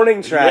The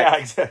warning track Yeah,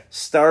 exactly.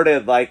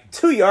 started like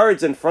 2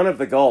 yards in front of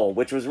the goal,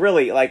 which was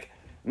really like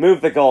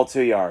move the goal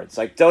 2 yards.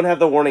 Like, don't have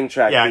the warning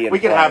track be Yeah, in we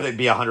can play. have it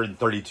be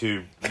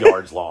 132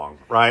 yards long,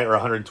 right? Or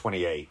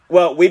 128.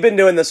 Well, we've been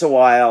doing this a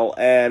while,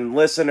 and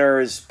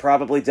listeners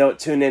probably don't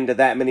tune into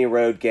that many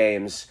road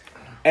games.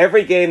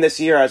 Every game this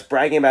year, I was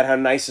bragging about how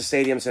nice the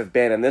stadiums have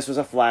been, and this was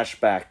a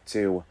flashback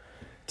to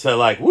To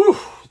like, woo,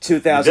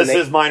 2008 this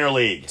is minor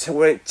league.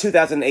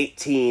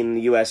 2018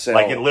 USL.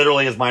 Like, it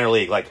literally is minor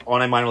league, like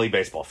on a minor league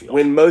baseball field.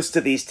 when most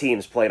of these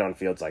teams played on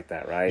fields like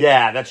that, right?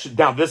 Yeah,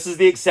 now this is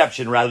the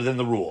exception rather than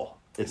the rule.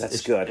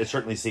 That's good. It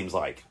certainly seems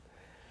like.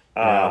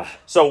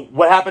 So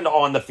what happened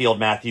on the field,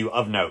 Matthew,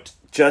 of note?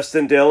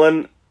 Justin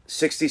Dillon,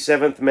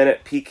 67th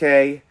minute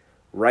PK,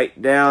 right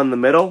down the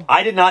middle.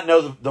 I did not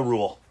know the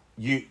rule.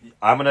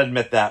 I'm going to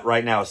admit that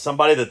right now. As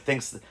somebody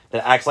that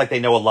acts like they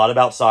know a lot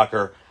about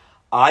soccer,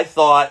 I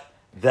thought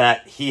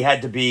that he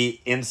had to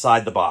be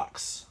inside the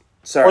box.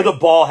 Sorry. Or the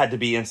ball had to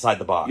be inside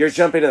the box. You're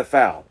jumping to the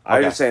foul. I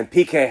was Okay. just saying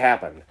PK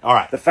happened. All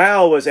right. The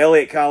foul was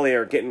Elliot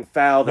Collier getting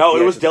fouled. No, at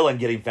the it was edge of- Dylan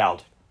getting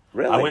fouled.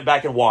 Really? I went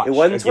back and watched. It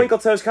wasn't again. Twinkle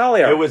Toes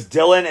Collier. It was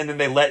Dylan, and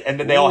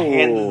then they all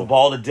handed Ooh. the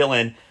ball to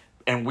Dylan,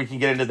 and we can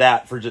get into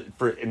that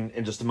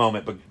in just a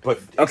moment. But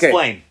Okay.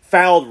 explain.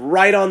 Fouled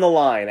right on the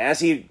line.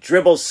 As he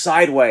dribbles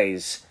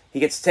sideways,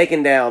 he gets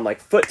taken down like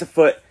foot to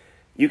foot.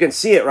 You can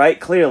see it right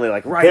clearly,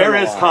 like right on There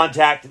the is line.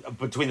 contact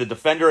between the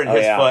defender and Oh,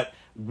 his yeah. foot.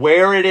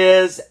 Where it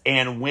is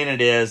and when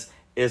it is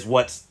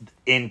what's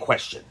in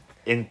question,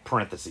 in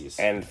parentheses.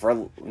 And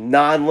for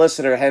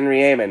non-listener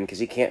Henry Amon, because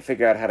he can't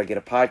figure out how to get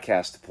a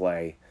podcast to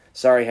play.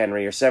 Sorry,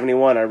 Henry, you're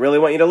 71. I really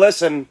want you to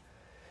listen.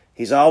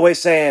 He's always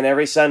saying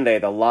every Sunday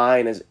the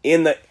line is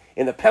in the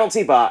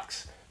penalty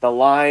box. The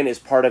line is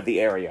part of the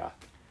area.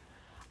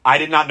 I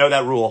did not know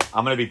that rule.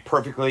 I'm going to be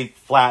perfectly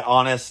flat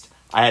honest.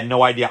 I had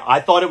no idea. I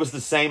thought it was the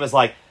same as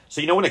like,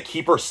 so you know when a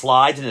keeper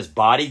slides and his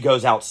body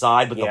goes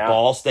outside, but Yeah. the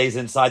ball stays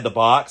inside the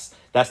box?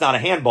 That's not a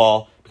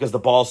handball because the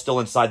ball's still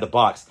inside the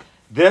box.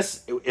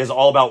 This is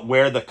all about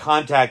where the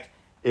contact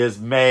is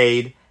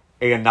made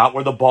and not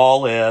where the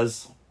ball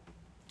is.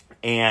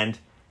 And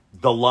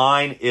the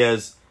line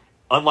is,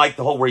 unlike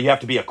the whole where you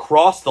have to be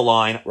across the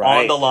line,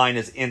 Right. on the line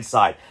is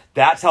inside.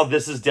 That's how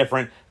this is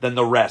different than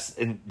the rest.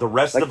 And the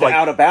rest Like of the like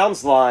out of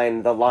bounds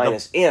line, the line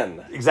is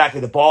in.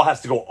 exactly, the ball has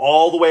to go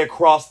all the way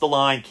across the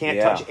line. Can't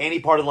Yeah. touch any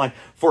part of the line.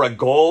 For a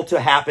goal to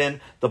happen,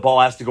 the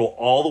ball has to go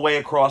all the way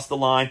across the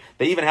line.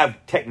 They even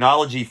have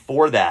technology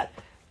for that.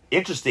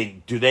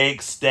 Interesting. Would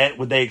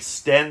they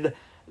extend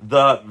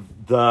the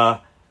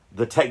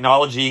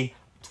technology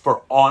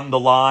for on the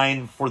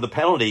line for the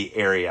penalty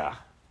area?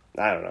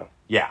 I don't know.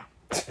 Yeah,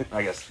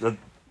 I guess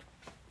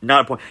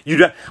not a point.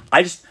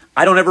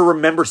 I don't ever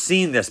remember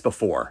seeing this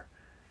before.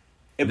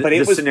 But it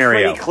this was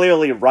scenario. pretty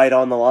clearly right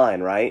on the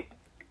line, right?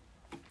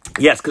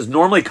 Yes, because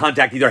normally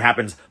contact either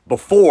happens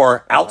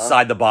before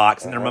outside the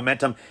box, and their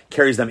momentum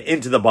carries them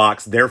into the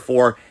box.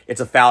 Therefore,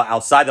 it's a foul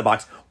outside the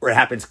box, or it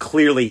happens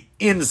clearly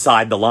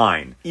inside the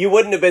line. You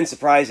wouldn't have been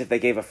surprised if they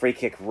gave a free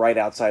kick right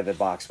outside the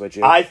box, would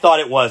you? I thought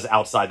it was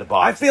outside the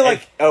box. I feel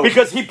like- oh.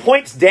 because he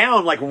points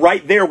down like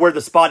right there where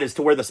the spot is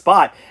to where the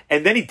spot,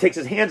 and then he takes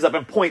his hands up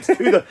and points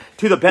to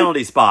the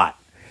penalty spot.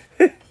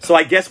 So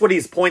I guess what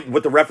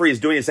the referee is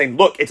doing is saying,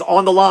 "Look, it's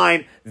on the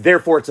line,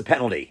 therefore it's a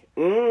penalty."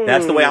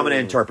 That's the way I'm going to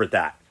interpret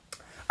that.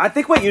 I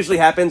think what usually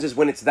happens is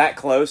when it's that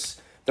close,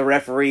 the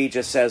referee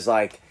just says,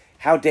 like,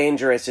 how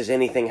dangerous is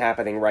anything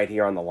happening right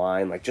here on the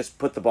line? Like, just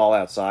put the ball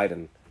outside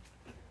and,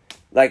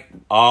 like,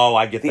 Oh,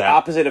 I get the that.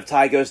 opposite of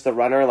tie goes to the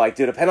runner. Like,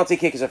 dude, a penalty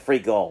kick is a free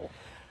goal.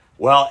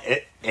 Well,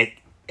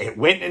 it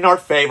went in our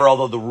favor,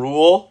 although the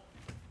rule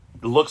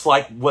looks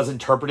like was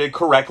interpreted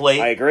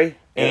correctly. I agree.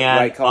 And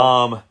Right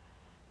call.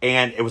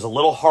 and it was a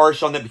little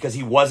harsh on that because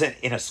he wasn't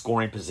in a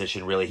scoring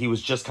position really. He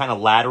was just kind of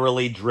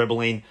laterally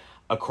dribbling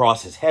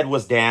across. His head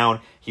was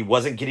down. He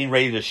wasn't getting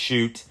ready to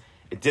shoot.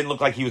 It didn't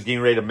look like he was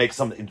getting ready to make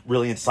some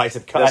really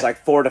incisive cut. There's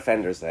like 4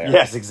 defenders there.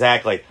 Yes,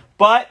 exactly.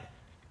 But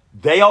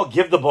they all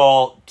give the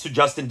ball to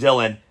Justin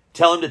Dillon,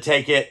 tell him to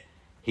take it.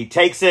 He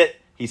takes it.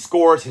 He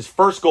scores his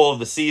first goal of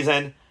the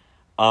season.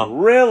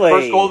 Really?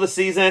 First goal of the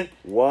season.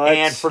 What?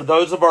 And for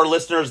those of our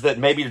listeners that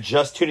maybe are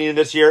just tuning in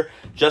this year,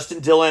 Justin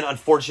Dillon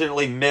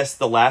unfortunately missed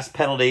the last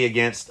penalty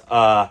against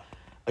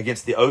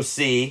the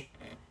OC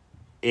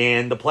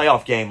in the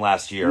playoff game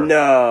last year.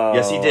 No.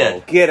 Yes, he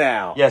did. Get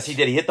out. Yes, he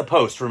did. He hit the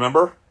post,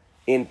 remember?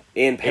 In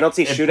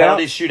penalty In shootout?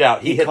 penalty shootout.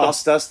 He hit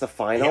cost us the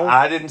final?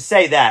 I didn't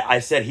say that. I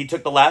said he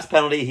took the last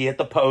penalty, he hit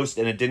the post,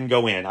 and it didn't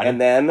go in. I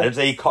didn't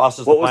say he cost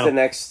us what the was final. the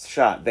next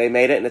shot? They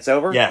made it and it's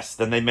over? Yes,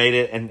 then they made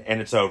it, and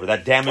it's over.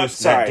 That Damus,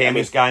 Sorry,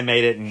 guy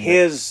made it. And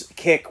his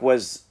kick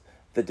was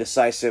the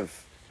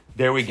decisive.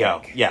 there we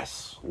go.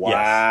 Yes.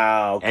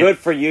 Wow. Yes. Good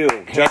for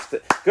you.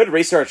 Good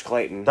research,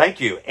 Clayton. Thank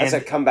you. That's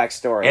a comeback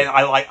story. And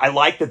I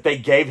like that they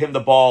gave him the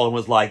ball and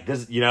was like,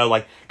 this,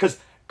 like, because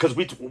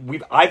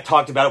I've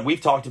talked about it. We've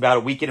talked about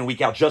it week in and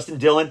week out. Justin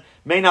Dillon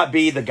may not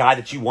be the guy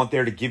that you want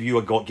there to give you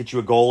a goal, get you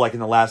a goal like in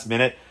the last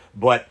minute,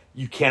 but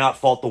you cannot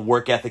fault the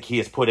work ethic he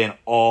has put in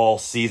all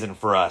season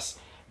for us.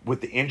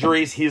 With the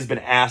injuries, he has been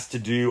asked to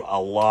do a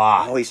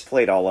lot. Oh, he's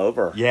played all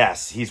over.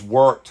 Yes, he's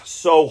worked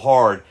so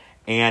hard,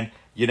 and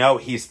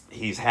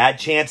he's had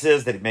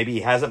chances that maybe he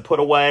hasn't put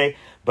away,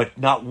 but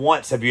not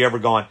once have you ever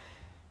gone,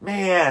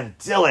 man,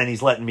 Dillon,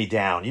 he's letting me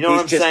down. You know what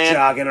I'm He's just saying?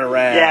 jogging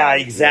around. Yeah,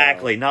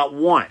 exactly. Not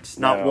once.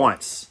 Not No.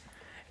 once.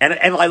 And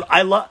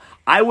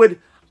I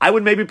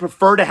would maybe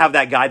prefer to have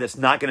that guy that's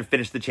not going to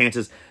finish the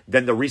chances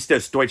than the Risto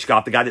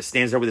Stoichkov, the guy that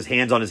stands there with his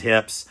hands on his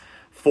hips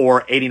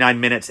for 89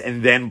 minutes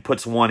and then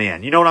puts one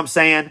in. You know what I'm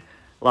saying?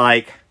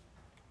 Like,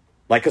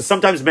 because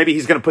sometimes maybe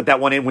he's going to put that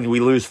one in when we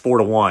lose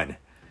 4-1.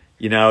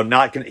 He's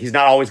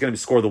not always going to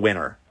score the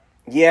winner.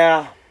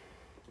 Yeah.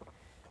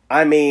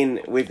 I mean,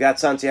 we've got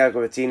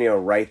Santiago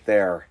Coutinho right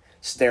there,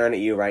 staring at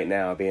you right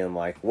now, being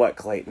like, what,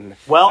 Clayton?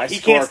 Well, I he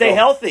score can't stay goals.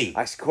 healthy.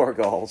 I score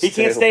goals, He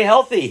can't too. stay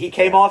healthy. He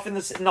came off in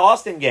the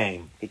Austin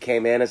game. He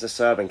came in as a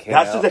sub and came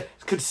That's out. the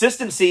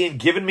consistency and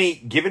giving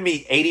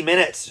me 80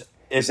 minutes.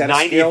 It's that a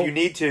 90 skill? if you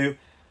need to.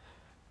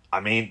 I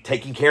mean,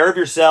 taking care of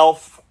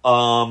yourself.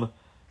 Maybe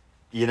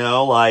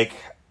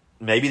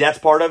that's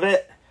part of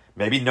it.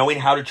 Maybe knowing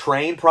how to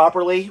train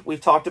properly. We've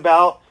talked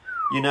about,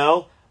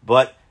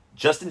 But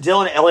Justin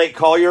Dillon, Elliot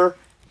Collier,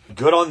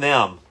 good on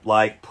them.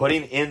 Like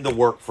putting in the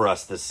work for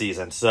us this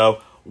season.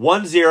 So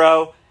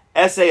 1-0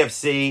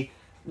 SAFC.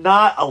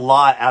 Not a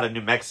lot out of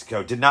New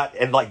Mexico.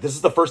 This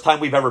is the first time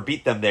we've ever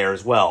beat them there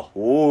as well.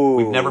 Ooh.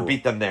 We've never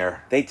beat them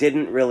there. They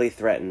didn't really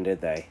threaten,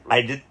 did they?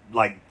 I did,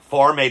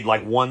 Farr made,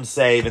 one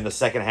save in the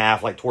second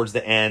half, towards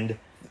the end.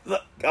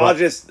 Look,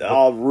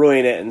 I'll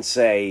ruin it and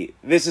say,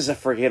 this is a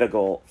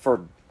forgettable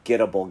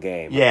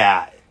game.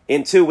 Yeah.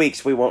 In 2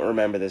 weeks, we won't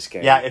remember this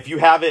game. Yeah, if you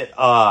have it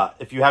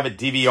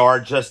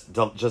DVR, just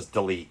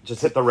delete.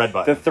 Just hit the red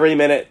button. The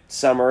 3-minute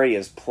summary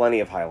is plenty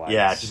of highlights.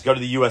 Yeah, just go to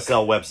the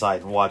USL website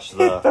and watch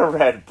hit the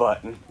red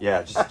button.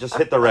 Yeah, just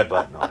hit the red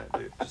button on it,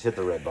 dude. Just hit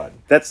the red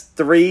button. That's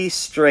 3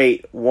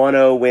 straight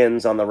 1-0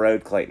 wins on the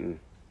road, Clayton.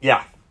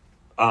 Yeah.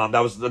 That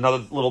was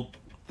another little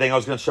thing I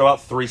was going to show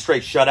out. 3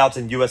 straight shutouts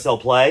in USL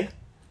play.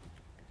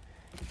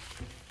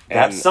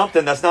 That's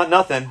something. That's not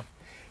nothing.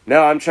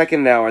 No, I'm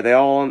checking now. Are they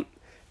all on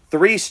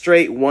 3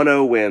 straight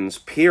 1-0 wins,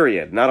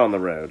 period, not on the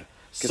road.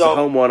 Because the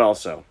home one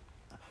also.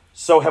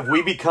 So have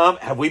we become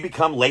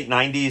late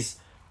 90s,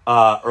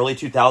 early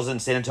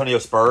 2000s San Antonio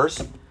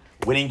Spurs,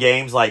 winning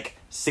games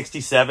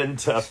 67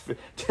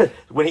 to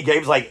winning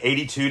games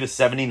 82 to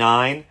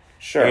 79?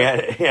 Sure.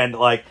 And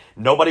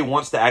nobody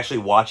wants to actually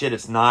watch it.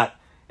 It's not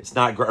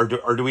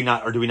or do we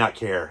not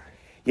care?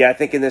 Yeah, I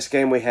think in this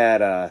game we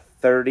had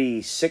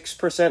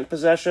 36%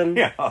 possession.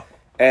 Yeah.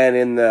 And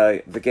in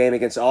the game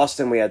against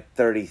Austin, we had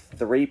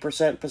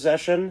 33%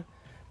 possession.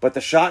 But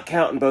the shot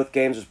count in both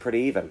games was pretty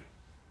even.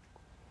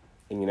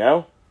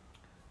 And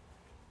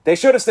they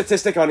showed a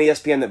statistic on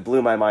ESPN that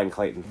blew my mind,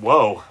 Clayton.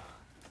 Whoa.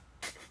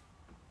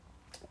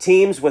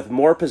 Teams with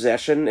more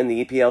possession in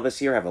the EPL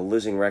this year have a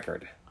losing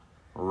record.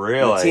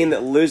 Really? The team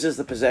that loses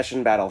the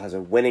possession battle has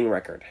a winning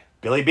record.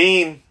 Billy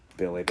Bean.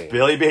 Billy Bean.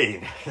 Billy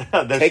Bean.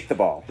 Take the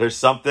ball. There's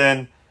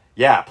something.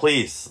 Yeah,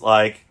 please.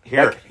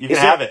 Here, you can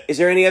have it. Is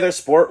there any other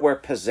sport where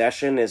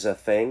possession is a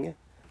thing?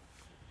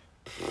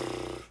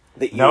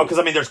 No,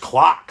 because there's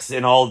clocks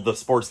in all the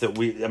sports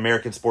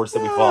American sports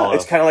that we follow.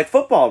 It's kind of like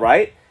football,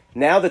 right?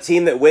 Now the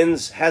team that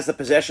wins has the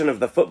possession of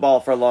the football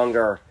for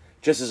longer,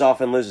 just as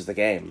often loses the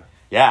game.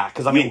 Yeah,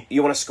 because I mean,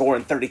 you want to score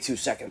in 32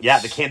 seconds. yeah,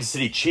 the Kansas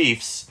City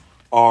Chiefs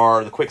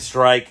are the quick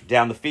strike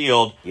down the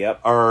field.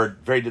 Yep. Are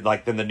very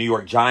like than the New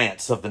York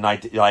Giants of the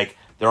night. Like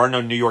there are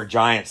no New York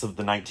Giants of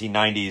the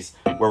 1990s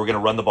where we're going to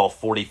run the ball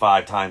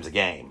 45 times a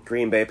game.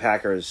 Green Bay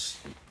Packers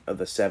of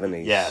the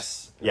 70s.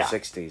 Yes. or Yeah.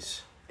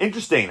 60s.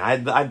 Interesting. I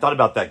thought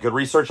about that. Good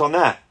research on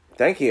that.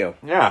 Thank you.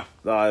 Yeah.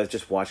 I was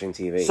just watching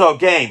TV. So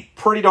game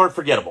pretty darn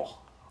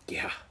forgettable.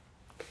 yeah.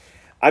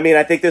 I mean,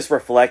 I think this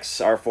reflects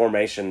our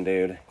formation,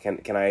 dude.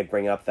 Can I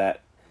bring up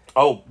that?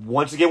 Oh,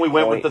 once again we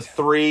went Point. with the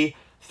three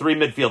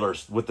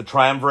midfielders with the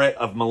triumvirate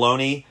of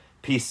Maloney,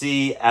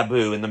 PC,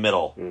 Abu in the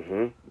middle.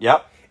 Mm-hmm.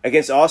 Yep.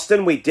 Against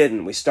Austin, we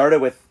didn't. We started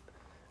with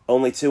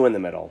only 2 in the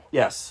middle.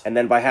 Yes. And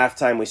then by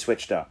halftime, we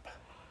switched up.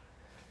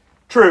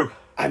 True.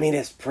 I mean,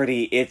 it's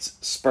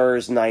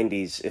Spurs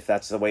 90s, if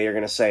that's the way you're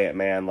going to say it,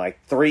 man. Like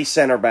 3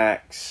 center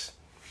backs,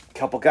 a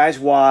couple guys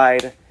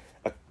wide,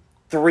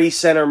 3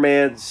 center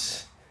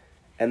mids,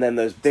 and then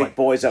those big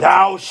boys up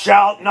Thou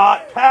shalt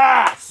not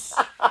pass.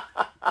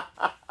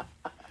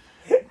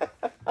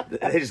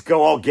 They just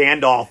go all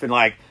Gandalf and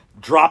like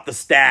drop the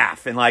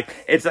staff and like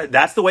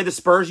that's the way the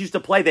Spurs used to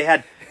play. They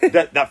had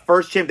that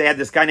first champ. They had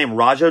this guy named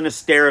Rajo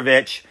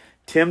Nesterovic,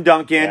 Tim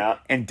Duncan, Yeah.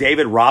 and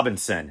David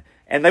Robinson,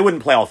 and they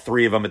wouldn't play all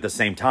 3 of them at the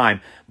same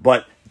time,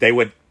 but they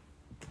would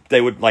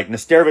like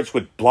Nesterovic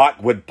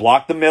would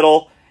block the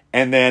middle,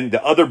 and then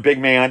the other big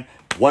man,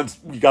 once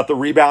you got the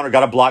rebound or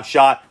got a block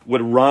shot,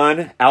 would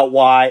run out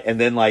wide and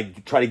then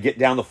like try to get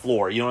down the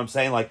floor. You know what I'm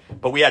saying? Like,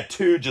 but we had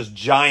 2 just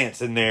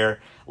giants in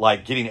there,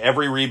 like getting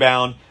every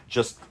rebound,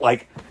 just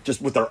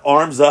with their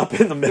arms up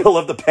in the middle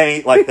of the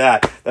paint like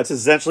that. That's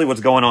essentially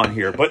what's going on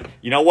here. But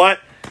you know what?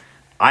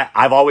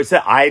 I've always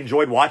said I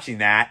enjoyed watching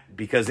that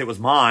because it was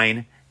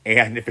mine.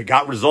 And if it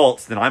got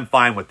results, then I'm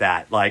fine with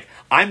that. Like,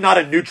 I'm not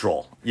a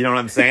neutral. You know what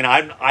I'm saying?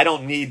 I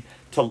don't need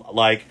to,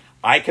 like,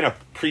 I can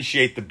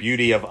appreciate the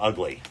beauty of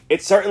ugly.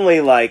 It's certainly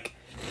like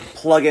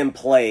plug and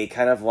play,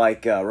 kind of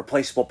like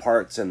replaceable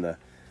parts in the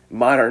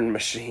modern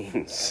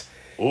machines.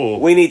 Ooh.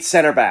 We need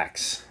center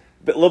backs,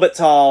 a little bit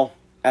tall,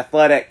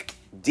 athletic,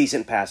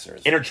 decent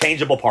passers.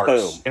 Interchangeable parts.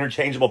 Boom.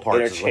 Interchangeable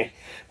parts. is what-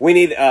 We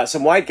need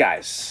some wide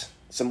guys,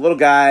 some little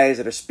guys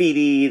that are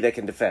speedy, that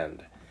can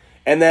defend.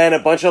 And then a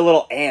bunch of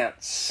little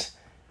ants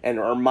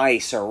or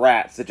mice or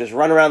rats that just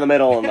run around the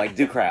middle and like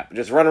do crap.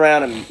 Just run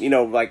around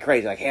and, like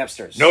crazy, like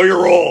hamsters. Know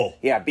your role.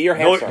 Yeah, be your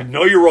hamster.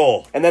 Know your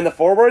role. And then the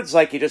forwards,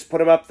 like you just put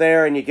them up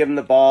there and you give them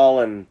the ball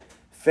and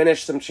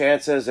finish some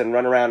chances and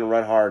run around and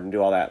run hard and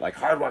do all that. Like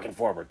hard-working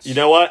forwards. You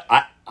know what?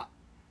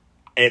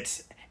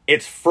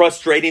 It's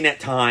frustrating at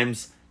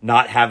times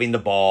not having the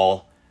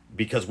ball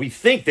because we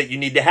think that you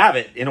need to have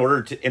it in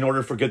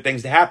order for good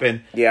things to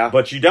happen. Yeah.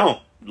 But you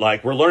don't.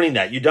 Like, we're learning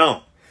that. You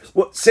don't.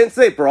 Well, since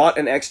they brought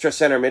an extra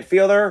center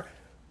midfielder,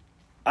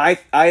 I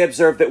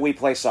observed that we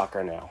play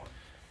soccer now.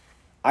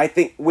 I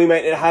think we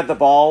might not have the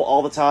ball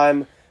all the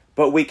time,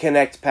 but we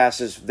connect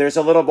passes. There's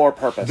a little more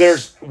purpose.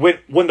 There's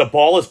when the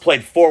ball is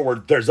played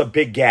forward, there's a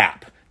big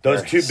gap. Those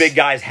There 2 is. big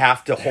guys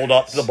have to hold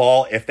up to the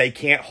ball. If they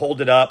can't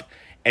hold it up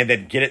and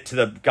then get it to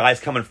the guys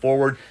coming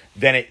forward,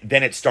 then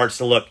it starts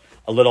to look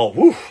a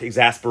little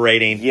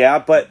exasperating. Yeah,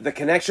 but the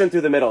connection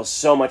through the middle is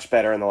so much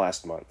better in the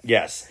last month.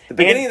 Yes. The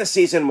beginning of the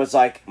season was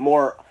like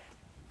more.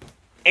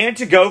 And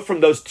to go from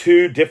those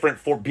 2 different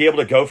be able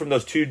to go from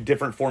those 2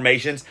 different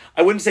formations,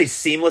 I wouldn't say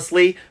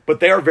seamlessly, but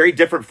they are very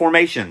different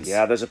formations.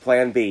 Yeah, there's a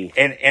plan B.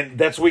 And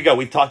that's where we go.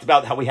 We've talked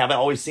about how we haven't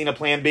always seen a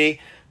plan B.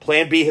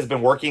 Plan B has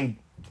been working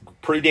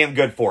pretty damn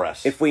good for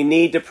us. If we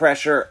need to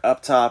pressure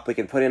up top, we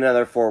can put in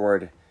another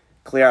forward,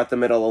 clear out the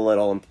middle a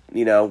little,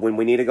 and when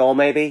we need a goal,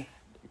 maybe.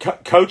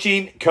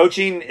 Coaching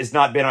has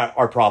not been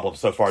our problem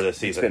so far this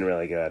season. It's been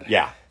really good.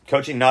 Yeah,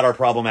 coaching not our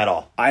problem at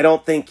all. I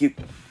don't think you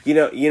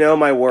know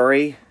my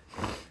worry.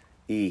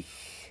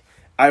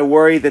 I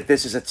worry that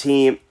this is a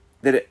team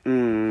that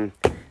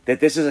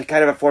this is a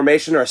kind of a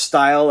formation or a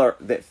style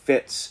that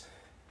fits.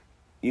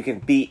 You can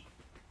beat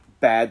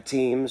bad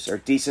teams or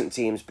decent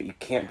teams, but you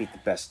can't beat the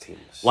best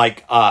teams.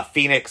 Like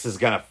Phoenix is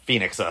gonna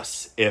Phoenix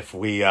us if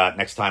we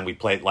next time we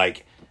play.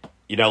 Like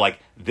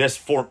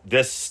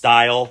this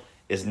style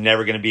is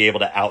never going to be able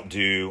to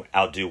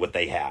outdo what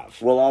they have.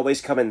 We'll always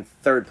come in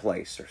 3rd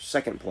place or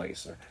 2nd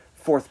place or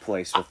 4th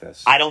place with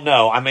this. I don't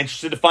know. I'm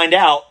interested to find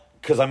out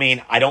because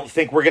I don't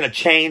think we're going to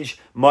change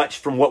much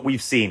from what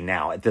we've seen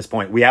now at this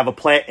point. We have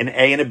an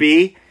A and a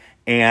B,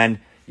 and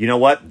you know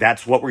what?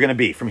 That's what we're going to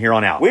be from here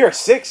on out. We are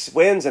 6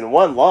 wins and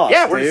 1 loss.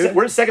 Yeah, dude.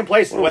 we're in 2nd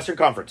place in the Western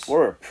Conference.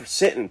 We're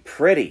sitting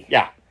pretty.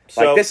 Yeah,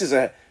 so like this is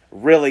a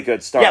really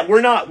good start. yeah,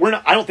 we're not.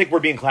 I don't think we're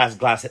being glass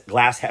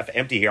half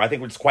empty here. I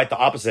think it's quite the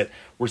opposite.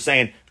 We're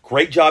saying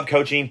great job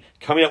coaching,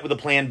 coming up with a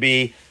plan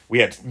B. We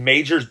had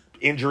major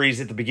injuries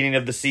at the beginning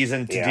of the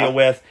season to deal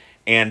with,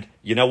 and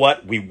you know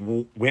what? We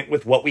went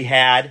with what we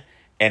had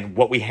and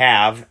what we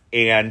have,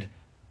 and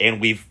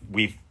we've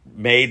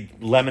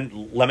made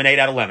lemonade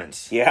out of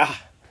lemons. Yeah.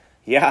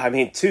 I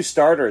mean, 2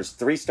 starters,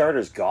 3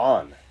 starters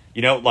gone.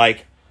 You know,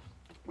 like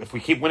if we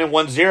keep winning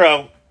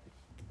 1-0,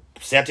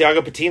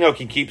 Santiago Patino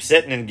can keep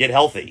sitting and get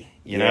healthy.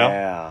 You know.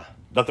 Yeah.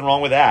 Nothing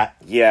wrong with that.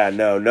 Yeah,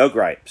 no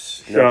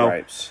gripes. No So-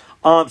 gripes.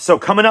 So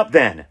coming up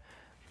then,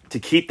 to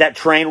keep that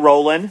train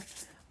rolling,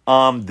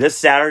 this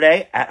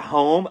Saturday at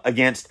home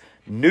against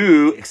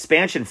new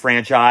expansion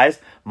franchise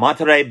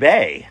Monterey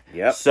Bay.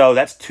 Yep. So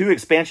that's 2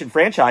 expansion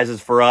franchises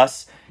for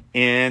us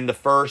in the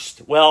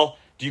first. Well,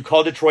 do you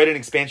call Detroit an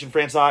expansion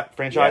franchise?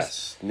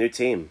 Yes, new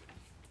team.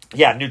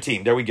 Yeah, new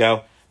team. There we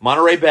go.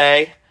 Monterey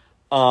Bay,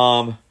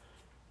 coming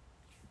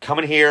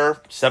here,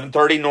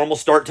 7:30 normal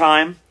start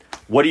time.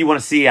 What do you want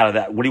to see out of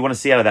that? What do you want to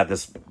see out of that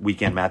this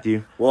weekend,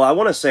 Matthew? Well, I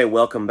want to say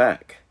welcome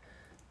back,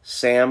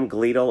 Sam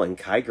Gleadle and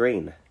Kai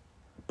Green,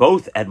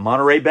 Both at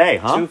Monterey Bay,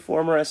 huh? 2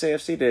 former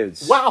SAFC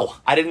dudes. Wow,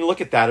 I didn't look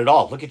at that at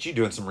all. Look at you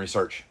doing some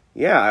research.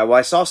 Yeah,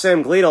 I saw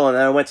Sam Gleadle, and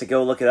then I went to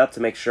go look it up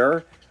to make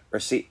sure,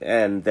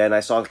 and then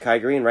I saw Kai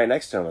Green right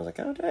next to him. I was like,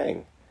 oh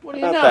dang, What how do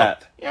you about know?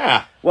 that?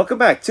 Yeah, Welcome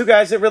back, 2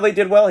 guys that really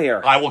did well here.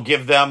 I will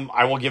give them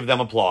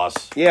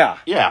applause. Yeah.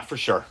 Yeah, for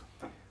sure.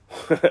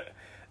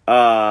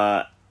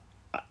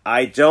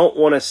 I don't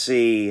want to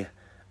see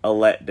a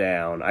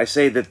letdown. I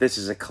say that this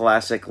is a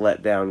classic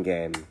letdown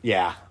game.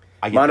 Yeah,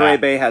 I get Monterey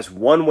that. Bay has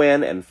 1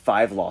 win and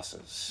 5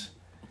 losses.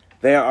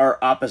 They are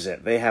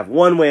opposite. They have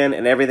 1 win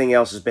and everything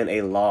else has been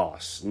a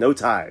loss. No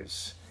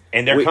ties.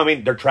 And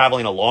they're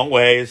traveling a long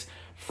ways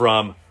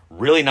from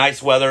really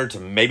nice weather to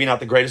maybe not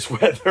the greatest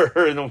weather.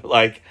 And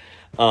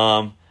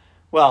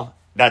well,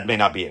 that may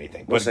not be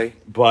anything. We'll But, see.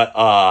 But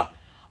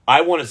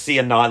I want to see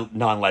a non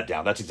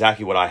letdown. That's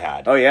exactly what I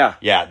had. Oh, yeah.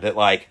 Yeah,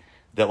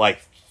 that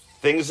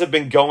things have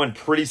been going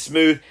pretty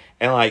smooth,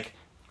 and like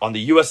on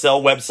the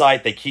USL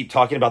website, they keep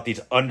talking about these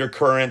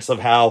undercurrents of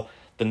how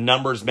the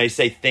numbers may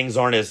say things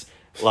aren't as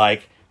it's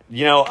like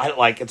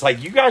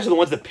you guys are the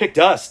ones that picked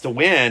us to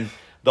win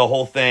the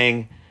whole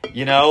thing.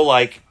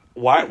 Why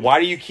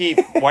are you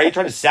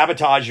trying to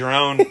sabotage your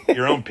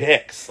own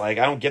picks? Like,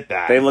 I don't get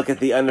that. They look at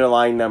the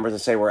underlying numbers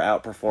and say we're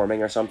outperforming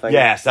or something.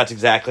 Yes, that's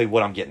exactly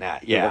what I'm getting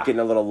at. Yeah. We're getting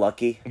a little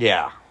lucky.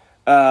 Yeah.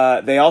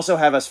 They also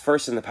have us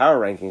first in the power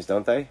rankings,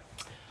 don't they?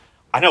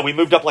 I know, we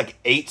moved up like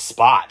 8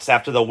 spots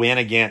after the win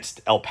against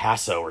El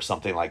Paso or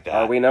something like that.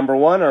 Are we number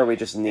 1 or are we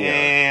just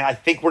near? I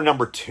think we're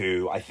number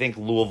 2. I think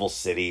Louisville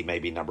City may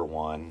be number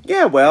 1.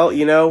 Yeah, well,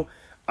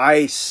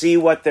 I see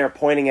what they're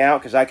pointing out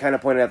because I kind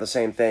of pointed out the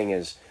same thing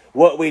is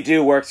what we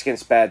do works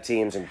against bad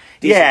teams and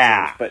decent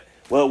teams, but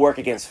will it work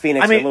against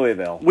Phoenix and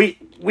Louisville?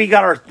 We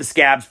got the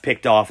scabs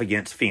picked off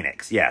against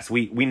Phoenix. Yes,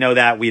 we know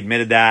that. We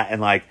admitted that,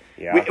 and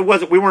Yeah.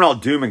 we weren't all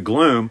doom and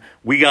gloom.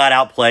 We got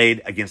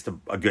outplayed against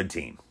a good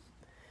team.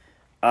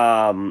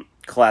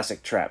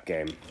 Classic trap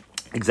game.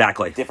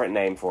 Exactly. Different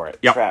name for it.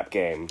 Yep. Trap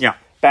game. Yeah.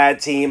 Bad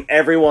team.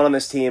 Everyone on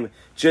this team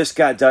just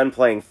got done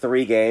playing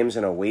 3 games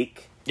in a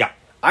week. Yeah.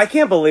 I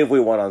can't believe we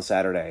won on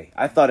Saturday.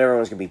 I thought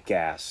everyone was going to be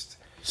gassed.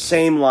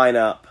 Same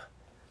lineup.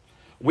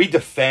 We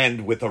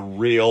defend with a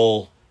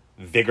real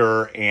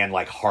vigor and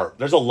heart.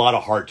 There's a lot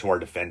of heart to our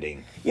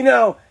defending.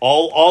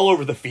 All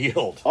over the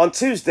field. On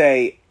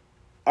Tuesday,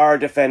 our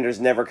defenders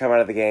never come out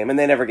of the game, and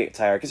they never get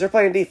tired because they're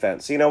playing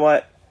defense. So you know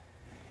what?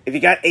 If you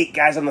got 8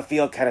 guys on the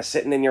field kind of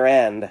sitting in your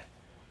end,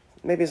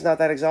 maybe it's not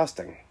that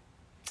exhausting.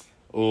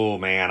 Oh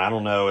man, I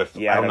don't know if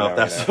Yeah, I don't know if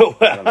that's either. so.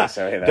 I don't think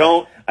so either.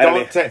 Don't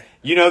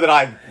you know that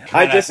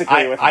I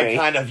disagree with I me.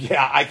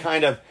 I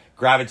kind of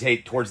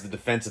gravitate towards the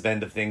defensive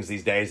end of things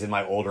these days in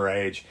my older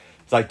age.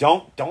 It's like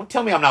don't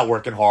tell me I'm not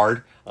working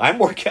hard. I'm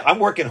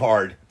working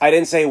hard. I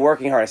didn't say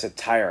working hard. I said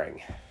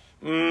tiring.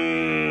 All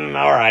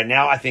right,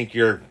 now I think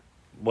you're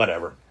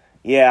whatever.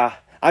 Yeah,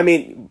 I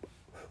mean,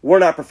 we're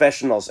not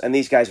professionals, and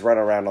these guys run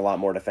around a lot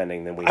more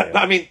defending than we do.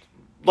 I mean,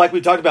 like we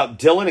talked about,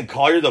 Dylan and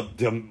Collier,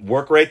 the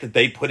work rate that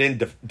they put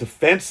in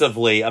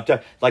defensively up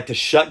to to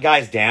shut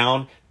guys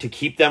down, to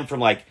keep them from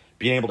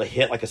being able to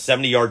hit a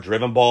 70-yard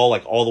driven ball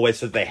all the way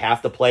so that they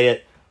have to play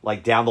it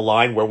down the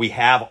line where we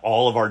have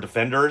all of our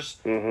defenders.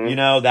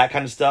 Mm-hmm. That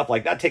kind of stuff.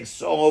 That takes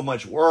so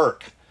much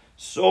work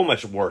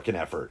and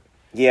effort.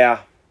 Yeah,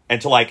 And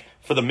to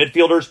for the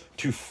midfielders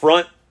to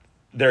front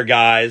their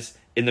guys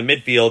in the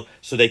midfield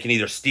so they can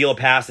either steal a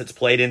pass that's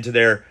played into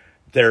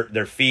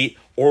their feet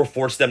or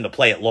force them to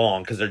play it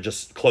long because they're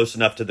just close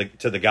enough to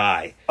the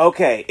guy.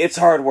 okay, it's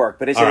hard work,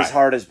 but is it All as right.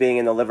 hard as being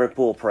in the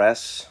Liverpool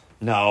press?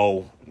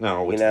 No,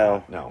 it's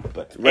not. No,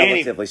 but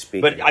relatively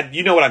speaking. But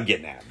you know what I'm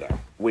getting at, though.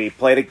 We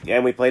played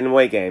an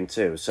away game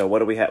too. So what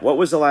do we have? What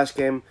was the last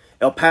game?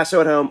 El Paso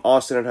at home,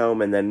 Austin at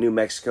home, and then New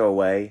Mexico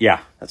away.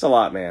 Yeah. That's a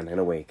lot, man, in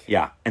a week.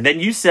 Yeah, and then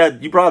you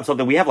brought up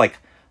something. We have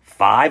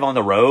 5 on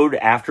the road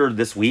after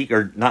this week,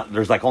 or not?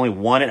 There's only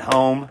 1 at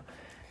home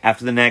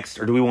after the next,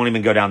 or do we won't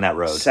even go down that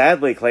road?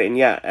 Sadly, Clayton,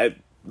 yeah.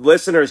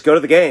 Listeners, go to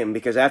the game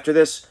because after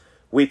this,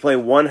 we play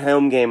 1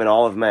 home game in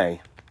all of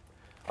May.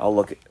 I'll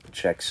look at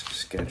Check's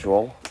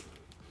schedule.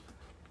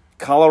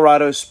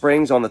 Colorado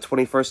Springs on the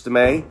 21st of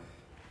May.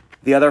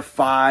 The other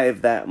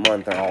 5 that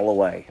month are all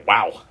away.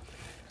 Wow.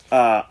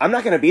 I'm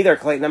not going to be there,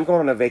 Clayton. I'm going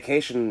on a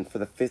vacation for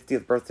the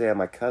 50th birthday of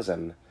my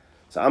cousin.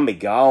 So I'm be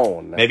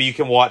gone. Maybe you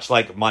can watch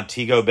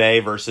Montego Bay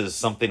versus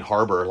something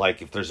Harbor,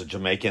 if there's a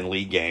Jamaican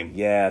league game.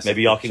 Yes,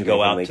 Maybe y'all can go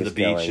Jamaican out league to the is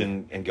beach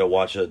going. and go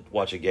watch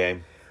a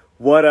game.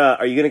 What,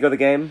 are you going to go to the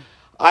game?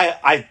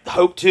 I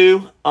hope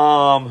to.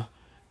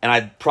 And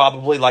I'd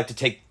probably like to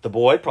take the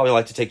boy. Probably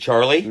like to take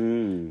Charlie.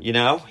 You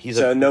know, he's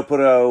So no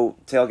Puto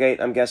tailgate,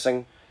 I'm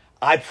guessing?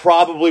 I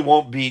probably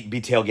won't be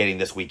tailgating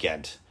this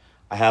weekend.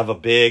 I have a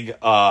big.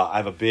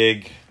 I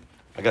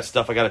got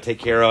stuff I got to take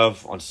care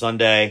of on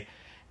Sunday,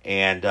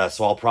 and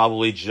so I'll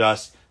probably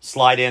just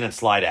slide in and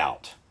slide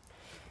out.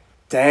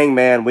 Dang,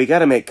 man, we got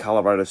to make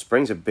Colorado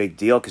Springs a big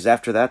deal because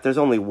after that, there's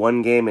only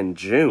one game in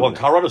June. Well,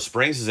 Colorado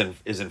Springs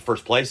is in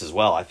first place as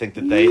well. I think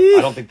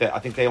that I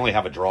think they only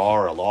have a draw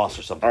or a loss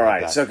or something. All like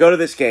right, that. so go to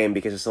this game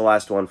because it's the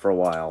last one for a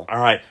while. All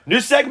right, new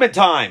segment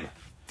time.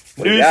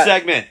 What do you New got?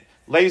 segment,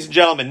 ladies and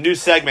gentlemen. New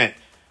segment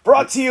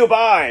Brought to you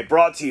by.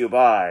 brought to you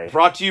by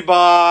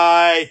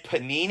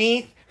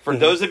Panini. For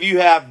those of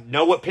you who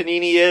know what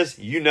Panini is,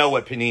 you know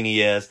what Panini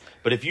is.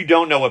 But if you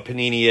don't know what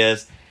Panini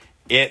is,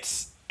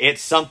 it's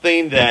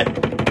something that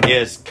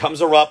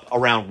comes up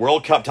around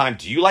World Cup time.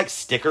 Do you like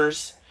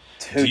stickers?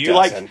 Who Do you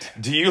doesn't?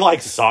 do you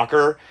like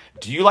soccer?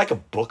 Do you like a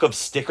book of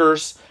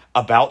stickers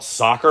about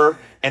soccer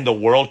and the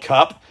World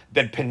Cup?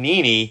 Then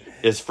Panini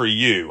is for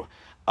you.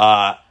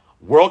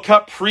 World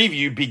Cup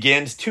preview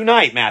begins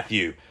tonight,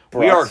 Matthew.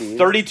 We Brought are to you.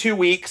 32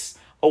 weeks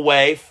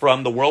away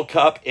from the World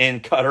Cup in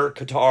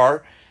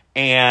Qatar.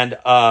 And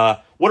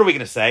what are we going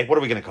to say? What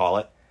are we going to call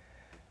it?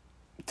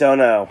 Don't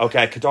know.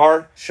 Okay,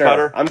 Qatar? Sure.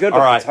 Qatar? I'm good All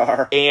with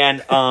right.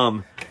 Qatar.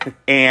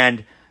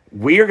 And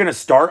we are going to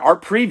start our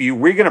preview.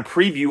 We're going to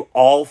preview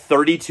all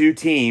 32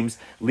 teams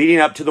leading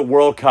up to the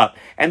World Cup.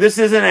 And this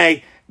isn't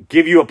a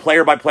give you a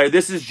player by player.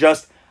 This is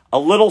just a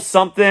little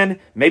something,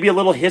 maybe a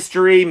little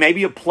history,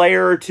 maybe a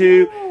player or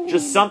two,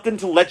 just something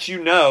to let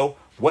you know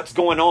what's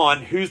going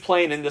on, who's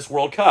playing in this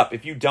World Cup,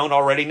 if you don't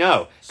already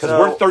know. Because So-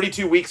 we're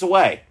 32 weeks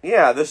away.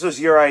 Yeah, this was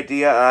your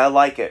idea. I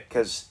like it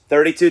because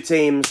 32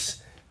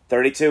 teams,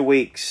 32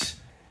 weeks.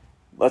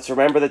 Let's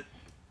remember that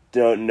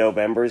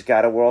November's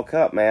got a World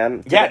Cup,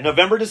 man. Yeah,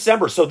 November,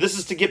 December. So this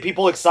is to get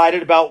people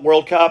excited about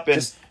World Cup. And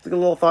Just a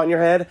little thought in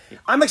your head.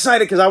 I'm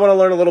excited because I want to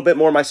learn a little bit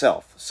more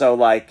myself. So,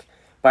 like,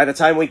 by the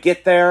time we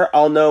get there,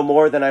 I'll know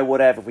more than I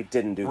would have if we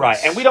didn't do right,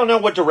 this. and we don't know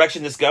what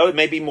direction this goes. It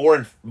may be more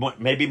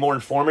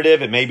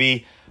informative. It may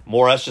be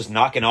more us just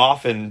knocking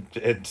off and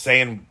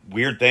saying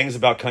weird things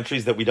about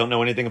countries that we don't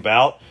know anything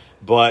about.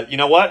 But you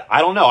know what? I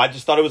don't know. I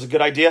just thought it was a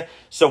good idea.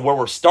 So where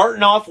we're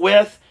starting off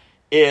with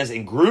is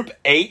in Group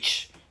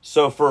H.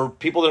 So for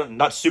people that are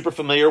not super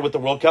familiar with the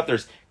World Cup,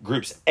 there's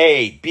groups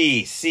A,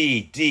 B,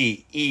 C,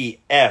 D, E,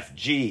 F,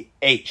 G,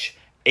 H.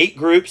 8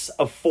 groups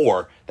of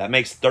 4. That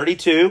makes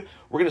 32.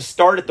 We're going to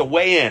start at the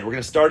way in. We're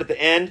going to start at the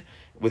end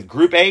with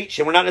Group H,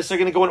 and we're not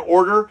necessarily going to go in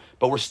order,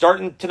 but we're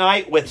starting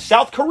tonight with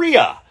South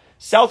Korea.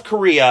 South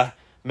Korea,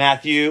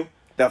 Matthew.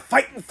 The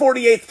Fighting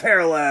 48th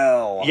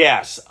Parallel.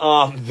 Yes,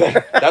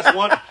 that's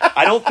one.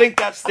 I don't think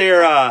that's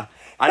their.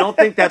 I don't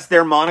think that's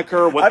their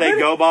moniker. What they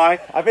go by.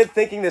 I've been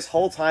thinking this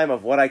whole time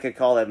of what I could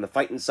call them, the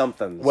Fighting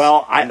Somethings.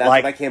 Well, and that's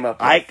what I came up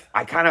with.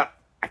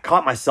 I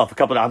caught myself a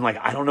couple of times. I'm like,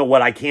 I don't know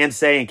what I can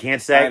say and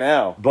can't say. I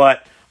know.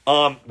 But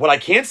what I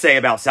can say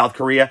about South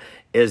Korea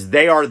is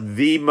they are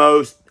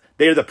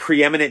the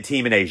preeminent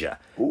team in Asia.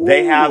 Ooh,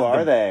 they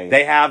have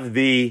they have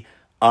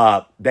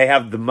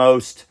the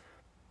most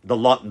the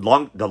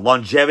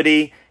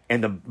longevity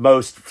and the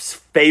most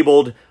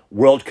fabled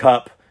World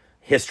Cup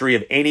history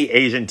of any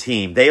Asian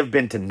team. They have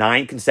been to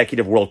 9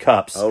 consecutive World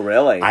Cups. Oh,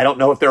 really? I don't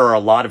know if there are a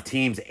lot of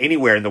teams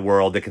anywhere in the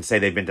world that can say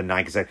they've been to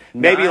 9 consecutive.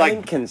 Maybe 9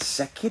 like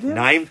consecutive?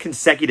 9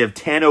 consecutive,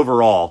 10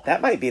 overall.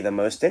 That might be the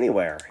most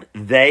anywhere.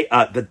 They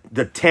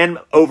the 10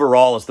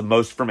 overall is the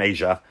most from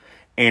Asia,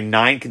 and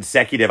 9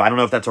 consecutive. I don't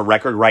know if that's a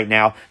record right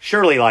now.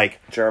 Surely,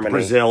 like Germany.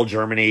 Brazil,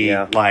 Germany,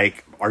 Yeah.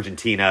 like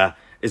Argentina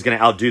is going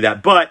to outdo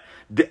that. But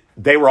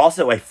they were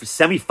also a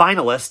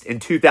semifinalist in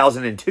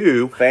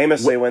 2002.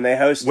 Famously, when they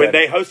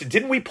hosted.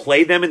 Didn't we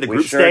play them in the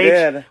group sure stage?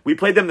 did. We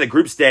played them in the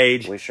group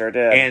stage. We sure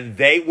did. And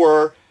they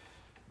were.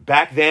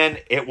 Back then,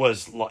 it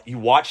was you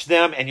watch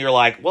them and you're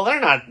like, well,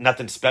 they're not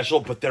nothing special,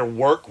 but their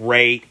work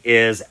rate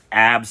is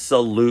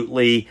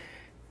absolutely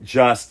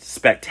just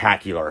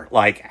spectacular.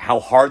 Like how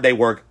hard they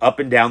work up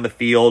and down the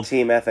field.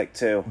 Team ethic,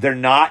 too. They're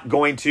not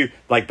going to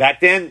like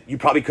back then. You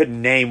probably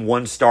couldn't name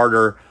one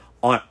starter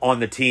on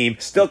the team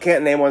Still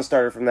can't name one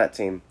starter from that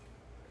team.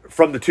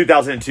 from the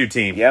 2002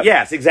 team. Yep.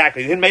 Yes,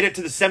 exactly. They made it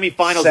to the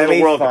semifinals of the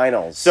World Cup.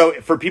 Semifinals. So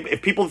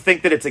if people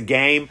think that it's a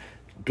game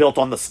built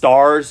on the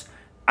stars,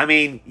 I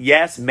mean,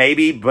 yes,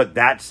 maybe, but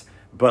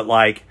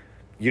like,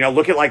 you know,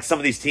 look at like some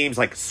of these teams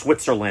like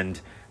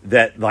Switzerland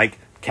that like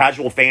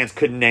casual fans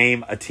couldn't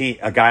name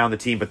a guy on the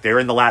team, but they're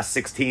in the last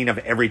 16 of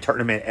every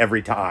tournament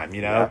every time,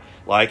 you know? Yeah.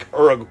 Like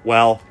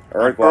Uruguay.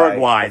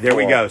 There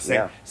we go.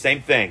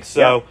 Same thing.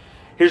 So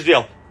here's the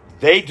deal.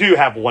 They do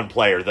have one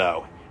player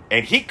though,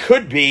 and he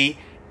could be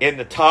in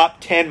the top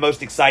 10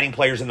 most exciting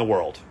players in the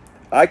world.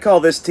 I call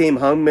this team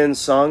Heung-min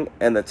Sung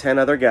and the 10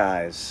 other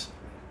guys.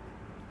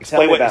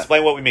 Explain me about it.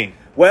 explain what we mean.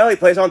 Well, he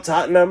plays on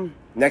Tottenham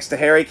next to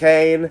Harry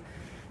Kane.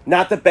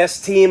 Not the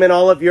best team in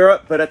all of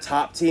Europe, but a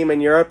top team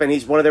in Europe, and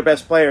he's one of their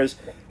best players.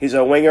 He's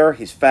a winger.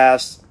 He's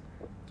fast,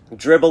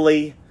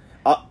 dribbly.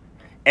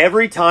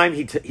 every time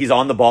he's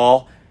on the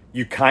ball,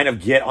 you kind of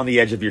get on the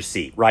edge of your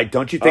seat, right?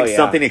 Don't you think Oh, yeah.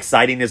 something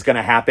exciting is going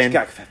to happen? He's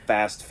got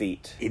fast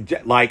feet.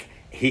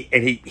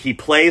 He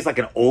plays like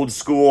an old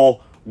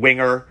school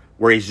winger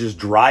where he's just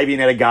driving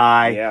at a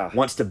guy, Yeah.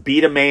 wants to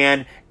beat a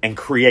man and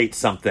create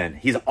something.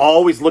 He's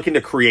always looking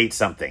to create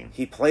something.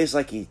 He plays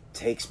like he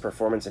takes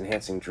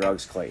performance-enhancing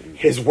drugs, Clayton.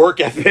 His work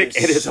ethic He's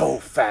and his so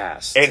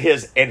fast.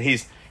 and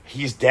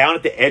he's down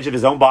at the edge of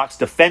his own box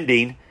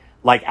defending,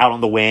 like out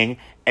on the wing,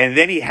 and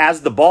then he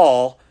has the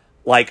ball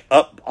like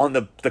up on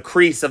the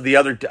crease of the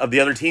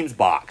other team's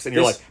box, and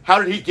you're This- like,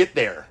 how did he get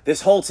there?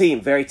 This whole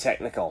team, very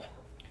technical.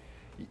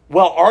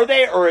 Well, are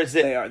they, or is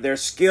it? They are. Their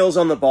skills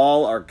on the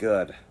ball are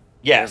good.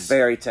 Yes, They're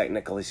very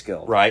technically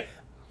skilled. right.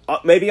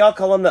 Maybe I'll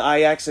call them the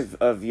Ajax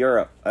of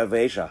Europe, of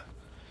Asia.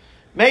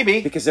 Maybe.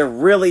 Because they're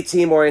really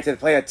team-oriented,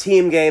 play a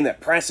team game that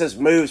presses,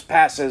 moves,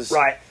 passes.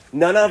 Right.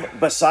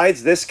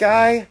 Besides this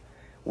guy,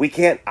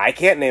 I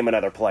can't name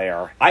another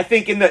player. I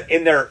think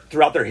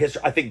throughout their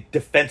history, I think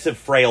defensive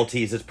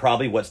frailties is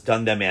probably what's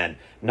done them in.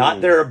 Not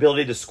their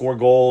ability to score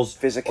goals.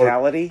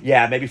 Physicality?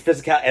 Maybe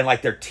physical and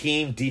like their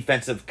team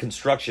defensive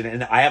construction.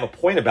 And I have a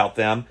point about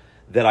them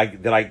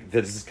that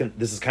this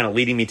is kind of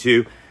leading me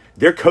to.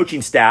 Their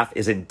coaching staff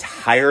is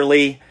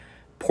entirely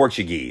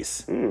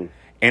Portuguese. And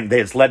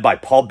it's led by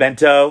Paul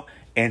Bento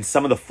and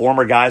some of the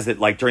former guys that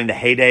like during the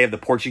heyday of the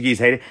Portuguese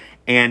heyday.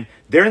 And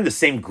they're in the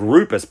same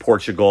group as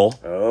Portugal.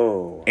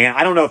 Oh. And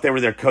I don't know if they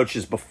were their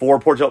coaches before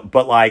Portugal,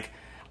 but like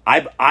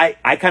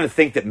I kind of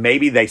think that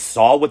maybe they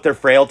saw what their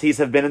frailties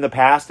have been in the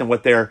past and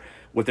what their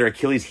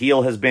Achilles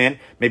heel has been.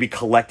 Maybe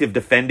collective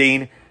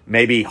defending,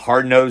 maybe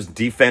hard-nosed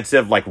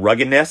defensive like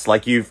ruggedness,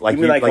 like You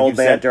mean like old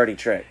man said. dirty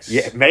tricks?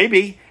 Yeah,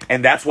 maybe.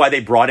 And that's why they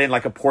brought in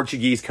like a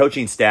Portuguese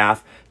coaching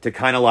staff to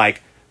kind of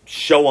like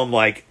show them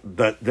like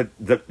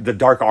the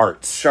dark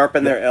arts.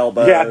 Sharpen their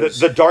elbows. Yeah,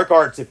 the dark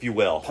arts, if you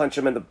will. Punch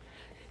them in the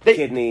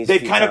kidneys. They've a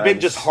few kind of been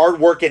times. just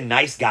hard-working,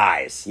 nice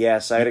guys.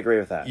 Yes, I'd agree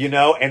with that. You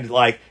know, and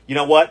like, you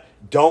know what?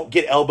 Don't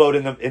get elbowed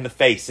in the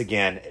face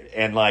again,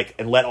 and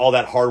let all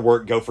that hard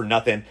work go for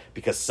nothing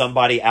because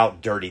somebody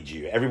out dirtied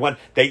you.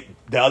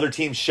 The other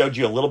team showed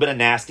you a little bit of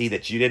nasty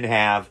that you didn't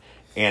have,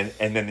 and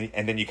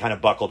then you kind of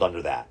buckled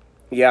under that.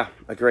 Yeah,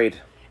 agreed.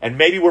 And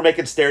maybe we're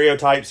making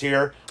stereotypes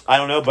here. I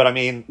don't know, but I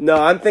mean, No,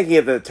 I'm thinking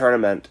of the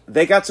tournament.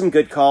 They got some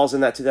good calls in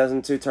that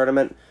 2002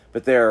 tournament,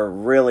 but they're a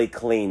really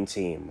clean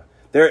team.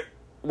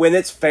 When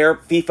it's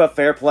FIFA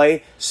fair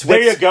play,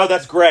 there you go.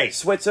 That's great.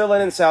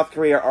 Switzerland and South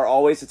Korea are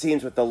always the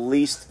teams with the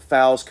least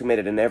fouls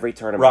committed in every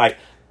tournament. Right.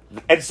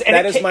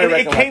 It came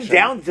recollection.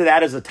 down to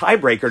that as a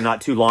tiebreaker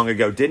not too long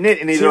ago, didn't it?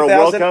 In either a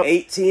World Cup.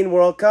 2018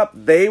 World Cup,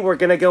 they were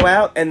going to go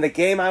out, and the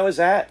game I was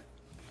at,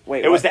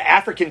 It was the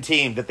African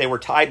team that they were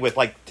tied with,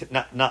 like They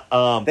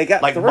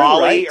got like through,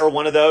 Mali right? or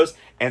one of those,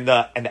 and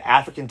the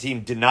African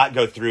team did not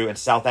go through, and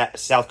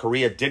South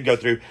Korea did go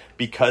through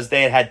because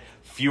they had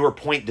fewer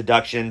point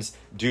deductions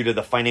due to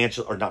the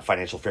not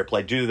financial fair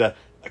play, due to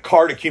the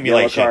card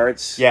accumulation. Yellow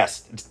cards.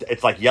 Yes,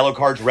 it's like yellow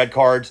cards, red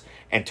cards,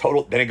 and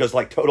total. Then it goes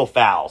like total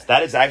fouls.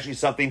 That is actually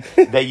something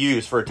they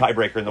use for a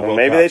tiebreaker in the World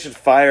Maybe Cup. they should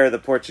fire the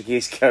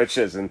Portuguese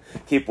coaches and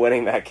keep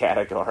winning that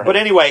category. But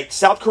anyway,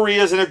 South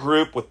Korea is in a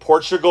group with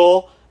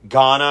Portugal,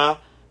 Ghana,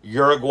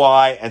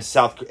 Uruguay, and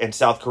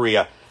South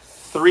Korea.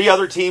 Three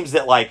other teams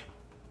that like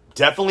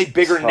definitely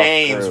bigger Tough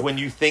names group. when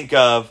you think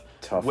of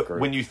Tough group.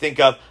 when you think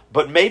of.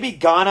 But maybe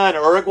Ghana and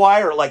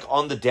Uruguay are like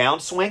on the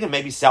downswing, and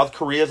maybe South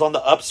Korea is on the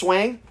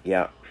upswing.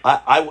 yeah.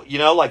 I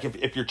like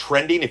if you're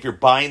trending, if you're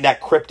buying that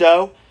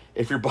crypto,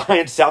 if you're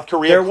buying South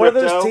Korea, They're one of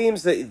crypto, those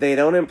teams that they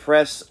don't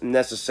impress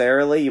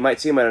necessarily. You might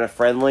see them in a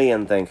friendly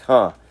and think,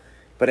 huh.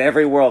 But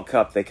every World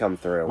Cup they come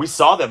through. We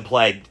saw them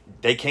play.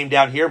 They came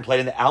down here and played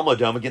in the Alamo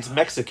Dome against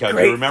Mexico. Do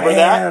Great you remember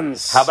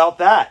fans. that? How about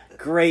that?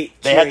 Great.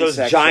 They had cheering those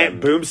section.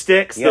 giant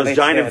boomsticks, Yeah, those they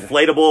giant did.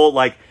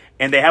 inflatable,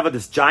 and they have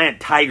this giant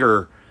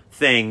tiger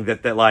thing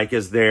that like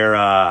is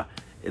their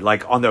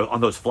like on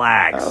those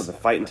flags. Oh, the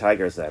Fighting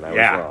Tigers then. I was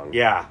wrong.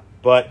 Yeah.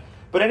 But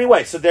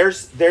anyway, so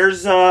there's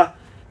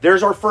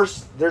our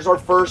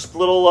first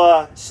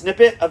little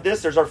snippet of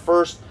this. There's our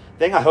first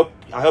thing. I hope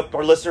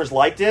our listeners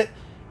liked it,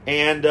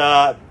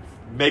 and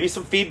maybe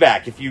some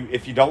feedback. If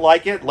you don't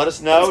like it, let us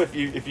know. If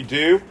you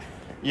do,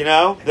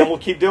 then we'll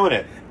keep doing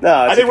it. No,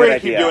 I it's think a we're good gonna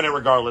keep idea. doing it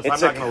regardless. It's I'm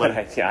not a gonna let good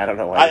it. idea. I don't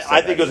know why.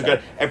 I think it was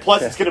good, and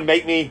plus it's gonna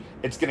make me.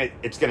 It's gonna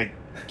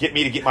get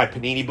me to get my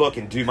panini book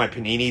and do my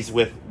paninis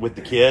with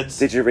the kids.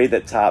 Did you read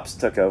that Topps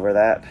took over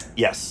that?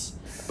 Yes,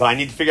 but I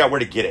need to figure out where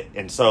to get it,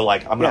 and so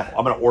like I'm Yeah.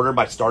 gonna order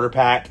my starter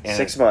pack. And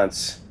 6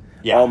 months.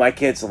 Yeah. Oh, my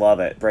kids love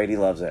it. Brady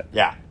loves it.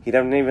 Yeah. He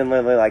doesn't even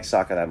really like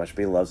soccer that much,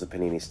 but he loves the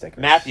Panini stickers.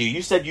 Matthew,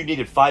 you said you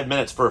needed 5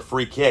 minutes for a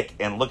free kick,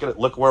 and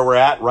look where we're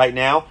at right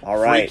now. All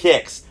right. Free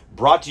kicks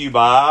brought to you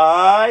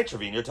by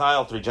Trevino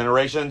Tile. 3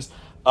 generations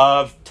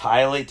of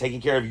tiling, taking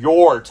care of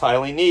your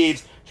tiling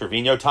needs.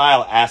 Trevino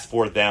Tile, ask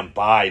for them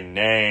by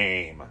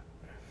name.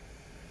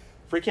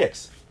 Free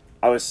kicks.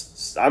 I'll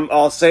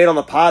say it on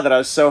the pod that I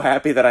was so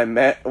happy that I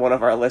met one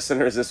of our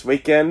listeners this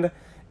weekend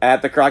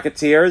at the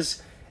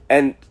Crocketeers,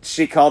 And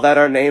she called out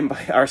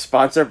our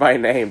sponsor by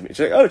name.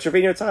 She's like, "Oh,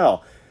 Trevino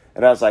Tile."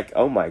 And I was like,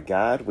 "Oh my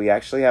God, we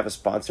actually have a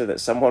sponsor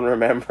that someone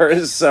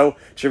remembers." So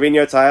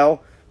Trevino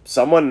Tile,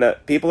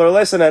 people are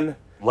listening.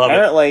 Love it.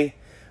 Apparently.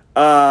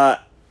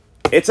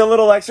 It's a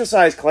little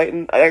exercise,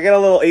 Clayton. I got a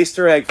little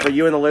Easter egg for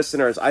you and the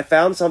listeners. I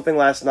found something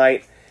last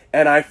night,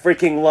 and I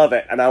freaking love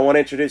it. And I want to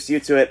introduce you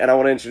to it, and I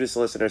want to introduce the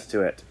listeners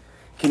to it.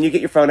 Can you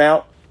get your phone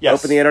out? Yes.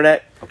 Open the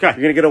internet? Okay. You're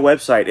going to get a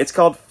website. It's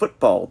called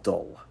Football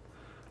Dull.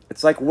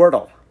 It's like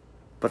Wordle,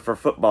 but for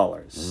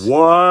footballers.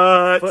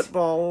 What?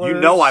 Footballers. You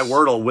know I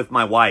Wordle with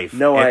my wife.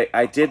 No,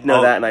 I did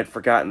know Oh. that, and I'd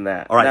forgotten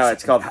that. All right. No,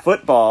 it's called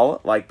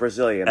Football, like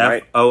Brazilian,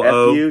 right?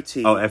 F-O-O.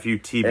 F-U-T.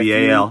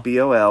 F-U-T-B-A-L.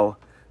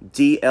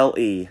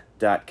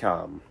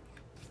 F-U-B-O-L-D-L-E.com.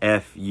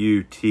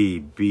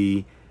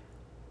 F-U-T-B...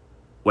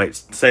 Wait,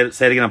 say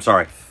it again. I'm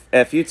sorry.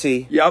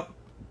 F-U-T. Yep.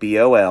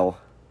 B-O-L-D-L-E.com.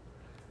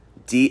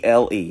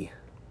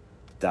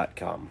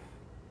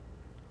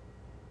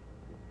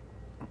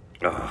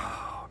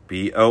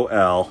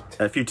 B-O-L.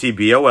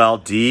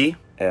 F-U-T-B-O-L-D...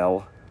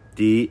 L.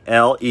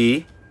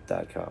 D-L-E...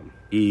 .com.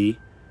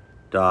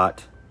 E.com.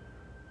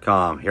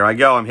 Here I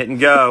go. I'm hitting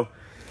go.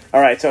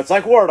 All right, so it's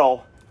like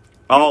Wordle.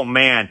 Oh,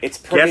 man. It's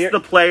Premier- Guess the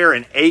player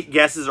in 8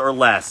 guesses or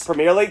less.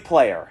 Premier League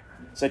player.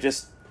 So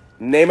just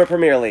name a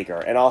Premier Leaguer,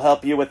 and I'll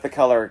help you with the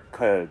color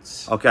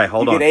codes. Okay,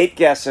 hold you on. get 8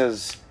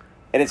 guesses,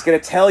 and it's going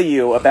to tell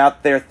you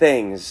about their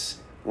things.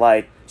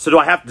 Like, So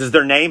does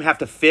their name have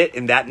to fit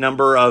in that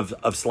number of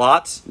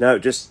slots? no,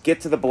 just get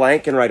to the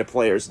blank and write a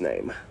player's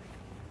name.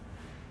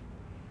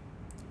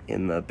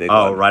 In the big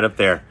Oh, one. right up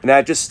there.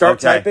 Now just start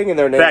Okay. typing, and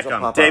their names will Beckham.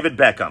 pop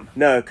David up. Beckham.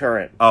 No,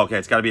 current. Oh, okay,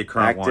 it's got to be a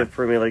current Active one.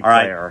 Premier League All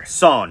right. player.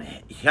 Son.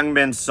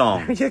 Heung-min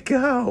Son. There you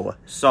go.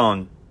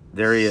 Son.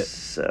 There he is.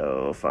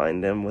 So,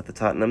 find him with the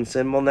Tottenham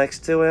symbol next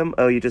to him.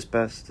 Oh, you just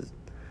passed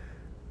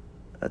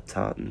a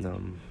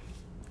Tottenham.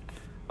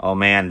 Oh,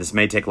 man, this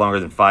may take longer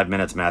than 5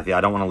 minutes, Matthew.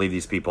 I don't want to leave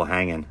these people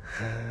hanging.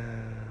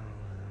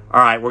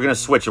 All right, we're going to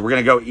switch it. We're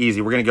going to go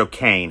easy. We're going to go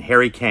Kane.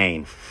 Harry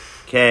Kane.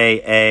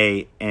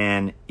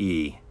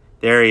 K-A-N-E.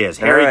 There he is.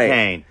 Harry right.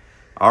 Kane.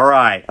 All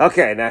right.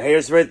 Okay, now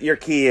here's what your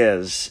key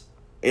is.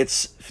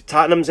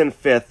 Tottenham's in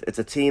 5th. It's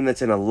a team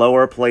that's in a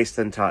lower place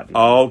than Tottenham.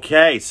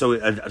 Okay, so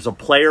as a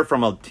player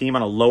from a team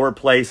on a lower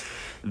place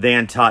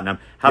than Tottenham.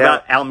 How Now-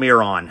 about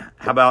Almiron?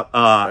 How about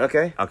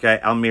Okay.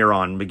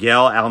 Almiron.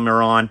 Miguel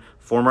Almiron,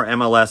 former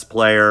MLS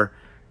player.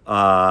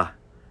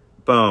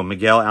 Boom,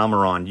 Miguel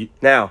Almiron.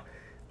 Now,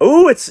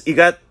 you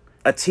got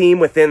a team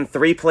within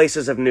 3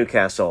 places of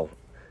Newcastle.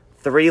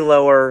 3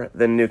 lower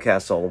than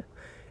Newcastle.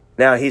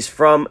 Now, he's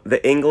from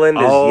the England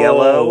is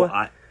yellow.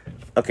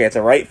 Okay, it's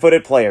a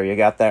right-footed player. You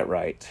got that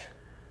right.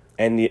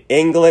 And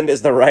England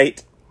is the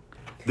right.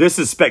 This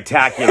is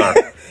spectacular.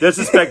 This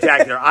is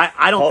spectacular.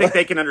 I don't think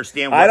they can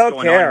understand what's I don't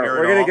going care. on here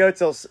We're at going all. to go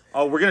till...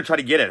 Oh, we're going to try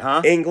to get it,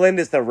 huh? England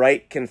is the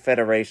right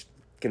confederation.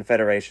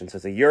 So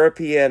it's a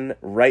European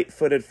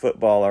right-footed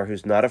footballer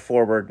who's not a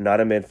forward,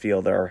 not a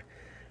midfielder,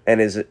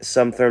 and is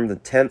some term the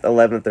 10th,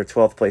 11th, or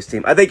 12th place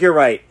team. I think you're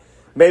right.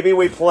 Maybe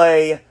we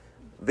play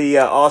the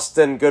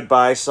Austin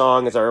Goodbye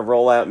song as our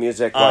rollout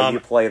music while you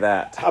play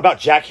that. How about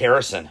Jack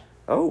Harrison?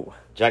 Oh.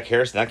 Jack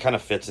Harrison, that kind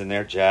of fits in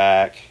there.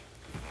 Jack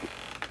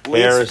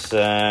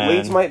Harrison.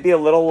 Leeds might be a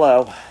little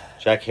low.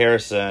 Jack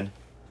Harrison.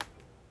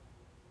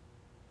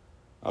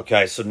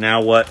 Okay, so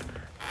now what?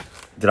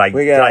 Did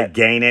I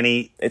gain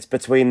any? It's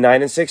between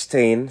 9 and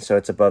 16, so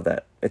it's above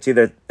that.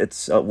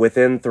 It's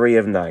within 3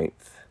 of 9th.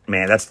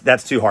 Man,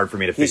 that's too hard for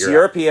me to He's figure out.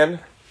 European,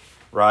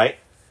 Right?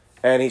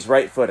 and he's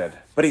right-footed.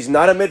 But he's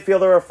not a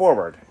midfielder or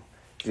forward.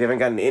 You haven't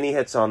gotten any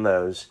hits on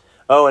those.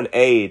 Oh, and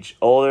age.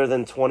 Older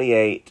than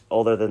 28,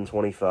 older than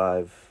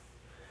 25.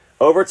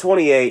 Over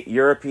 28,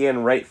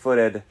 European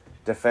right-footed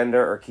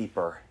defender or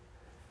keeper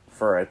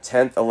for a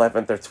 10th,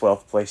 11th, or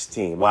 12th place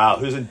team. Wow,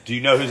 do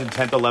you know who's in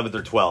 10th, 11th,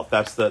 or 12th?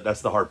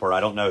 That's the hard part.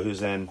 I don't know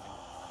who's in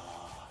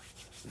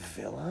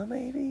Villa,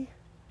 maybe?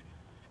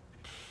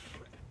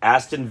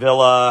 Aston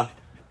Villa.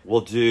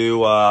 We'll do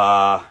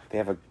They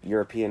have a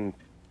European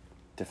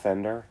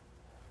defender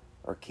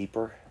or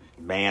keeper.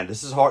 man,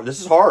 this is hard.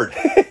 This is hard.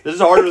 This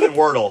is harder than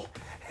Wordle.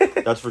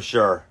 That's for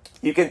sure.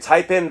 You can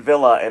type in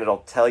Villa and it'll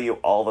tell you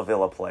all the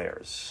Villa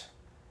players.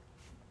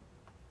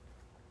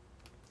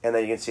 And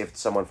then you can see if it's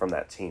someone from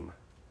that team.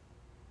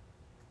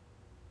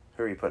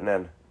 Who are you putting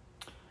in?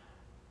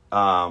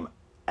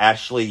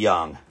 Ashley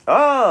Young.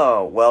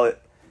 Oh, well,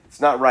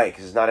 it's not right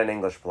because it's not an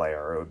English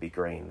player, or it would be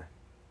green.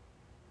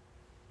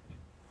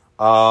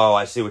 Oh,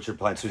 I see what you're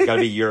playing. So he's got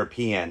to be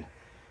European.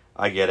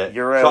 I get it.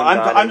 Euro, so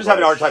I'm just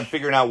having a hard non-English. time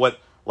figuring out what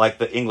like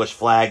the English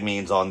flag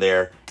means on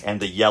there and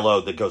the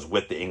yellow that goes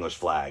with the English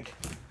flag.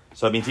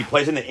 So it means he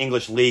plays in the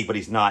English league, but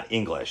he's not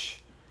English.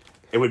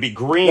 It would be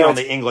green No, on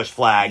the English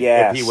flag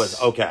yes. if he was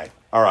okay.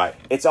 All right,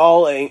 It's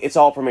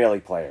all Premier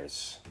League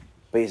players,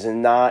 but he's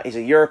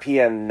a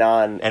European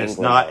non-England. and it's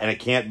not, and it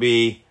can't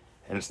be,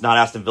 and it's not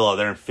Aston Villa.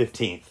 They're in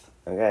 15th.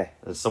 Okay.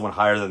 There's someone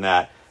higher than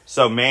that.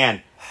 So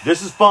man,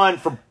 this is fun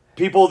for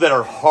people that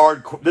are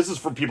hardcore. This is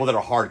for people that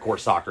are hardcore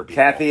soccer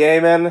people. Kathy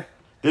Amon.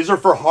 This is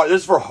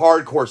for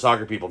hardcore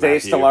soccer people.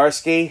 Dave Matthew.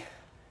 Stolarski,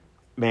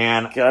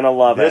 Man, gonna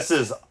love it. this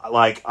is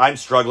like I'm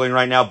struggling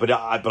right now, but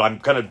I'm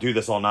gonna do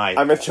this all night.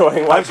 I'm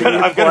enjoying watching you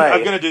play.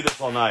 I'm gonna do this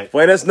all night.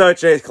 Buenas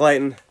noches,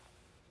 Clayton.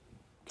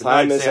 Good night,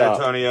 Time is San up.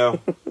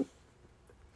 Antonio.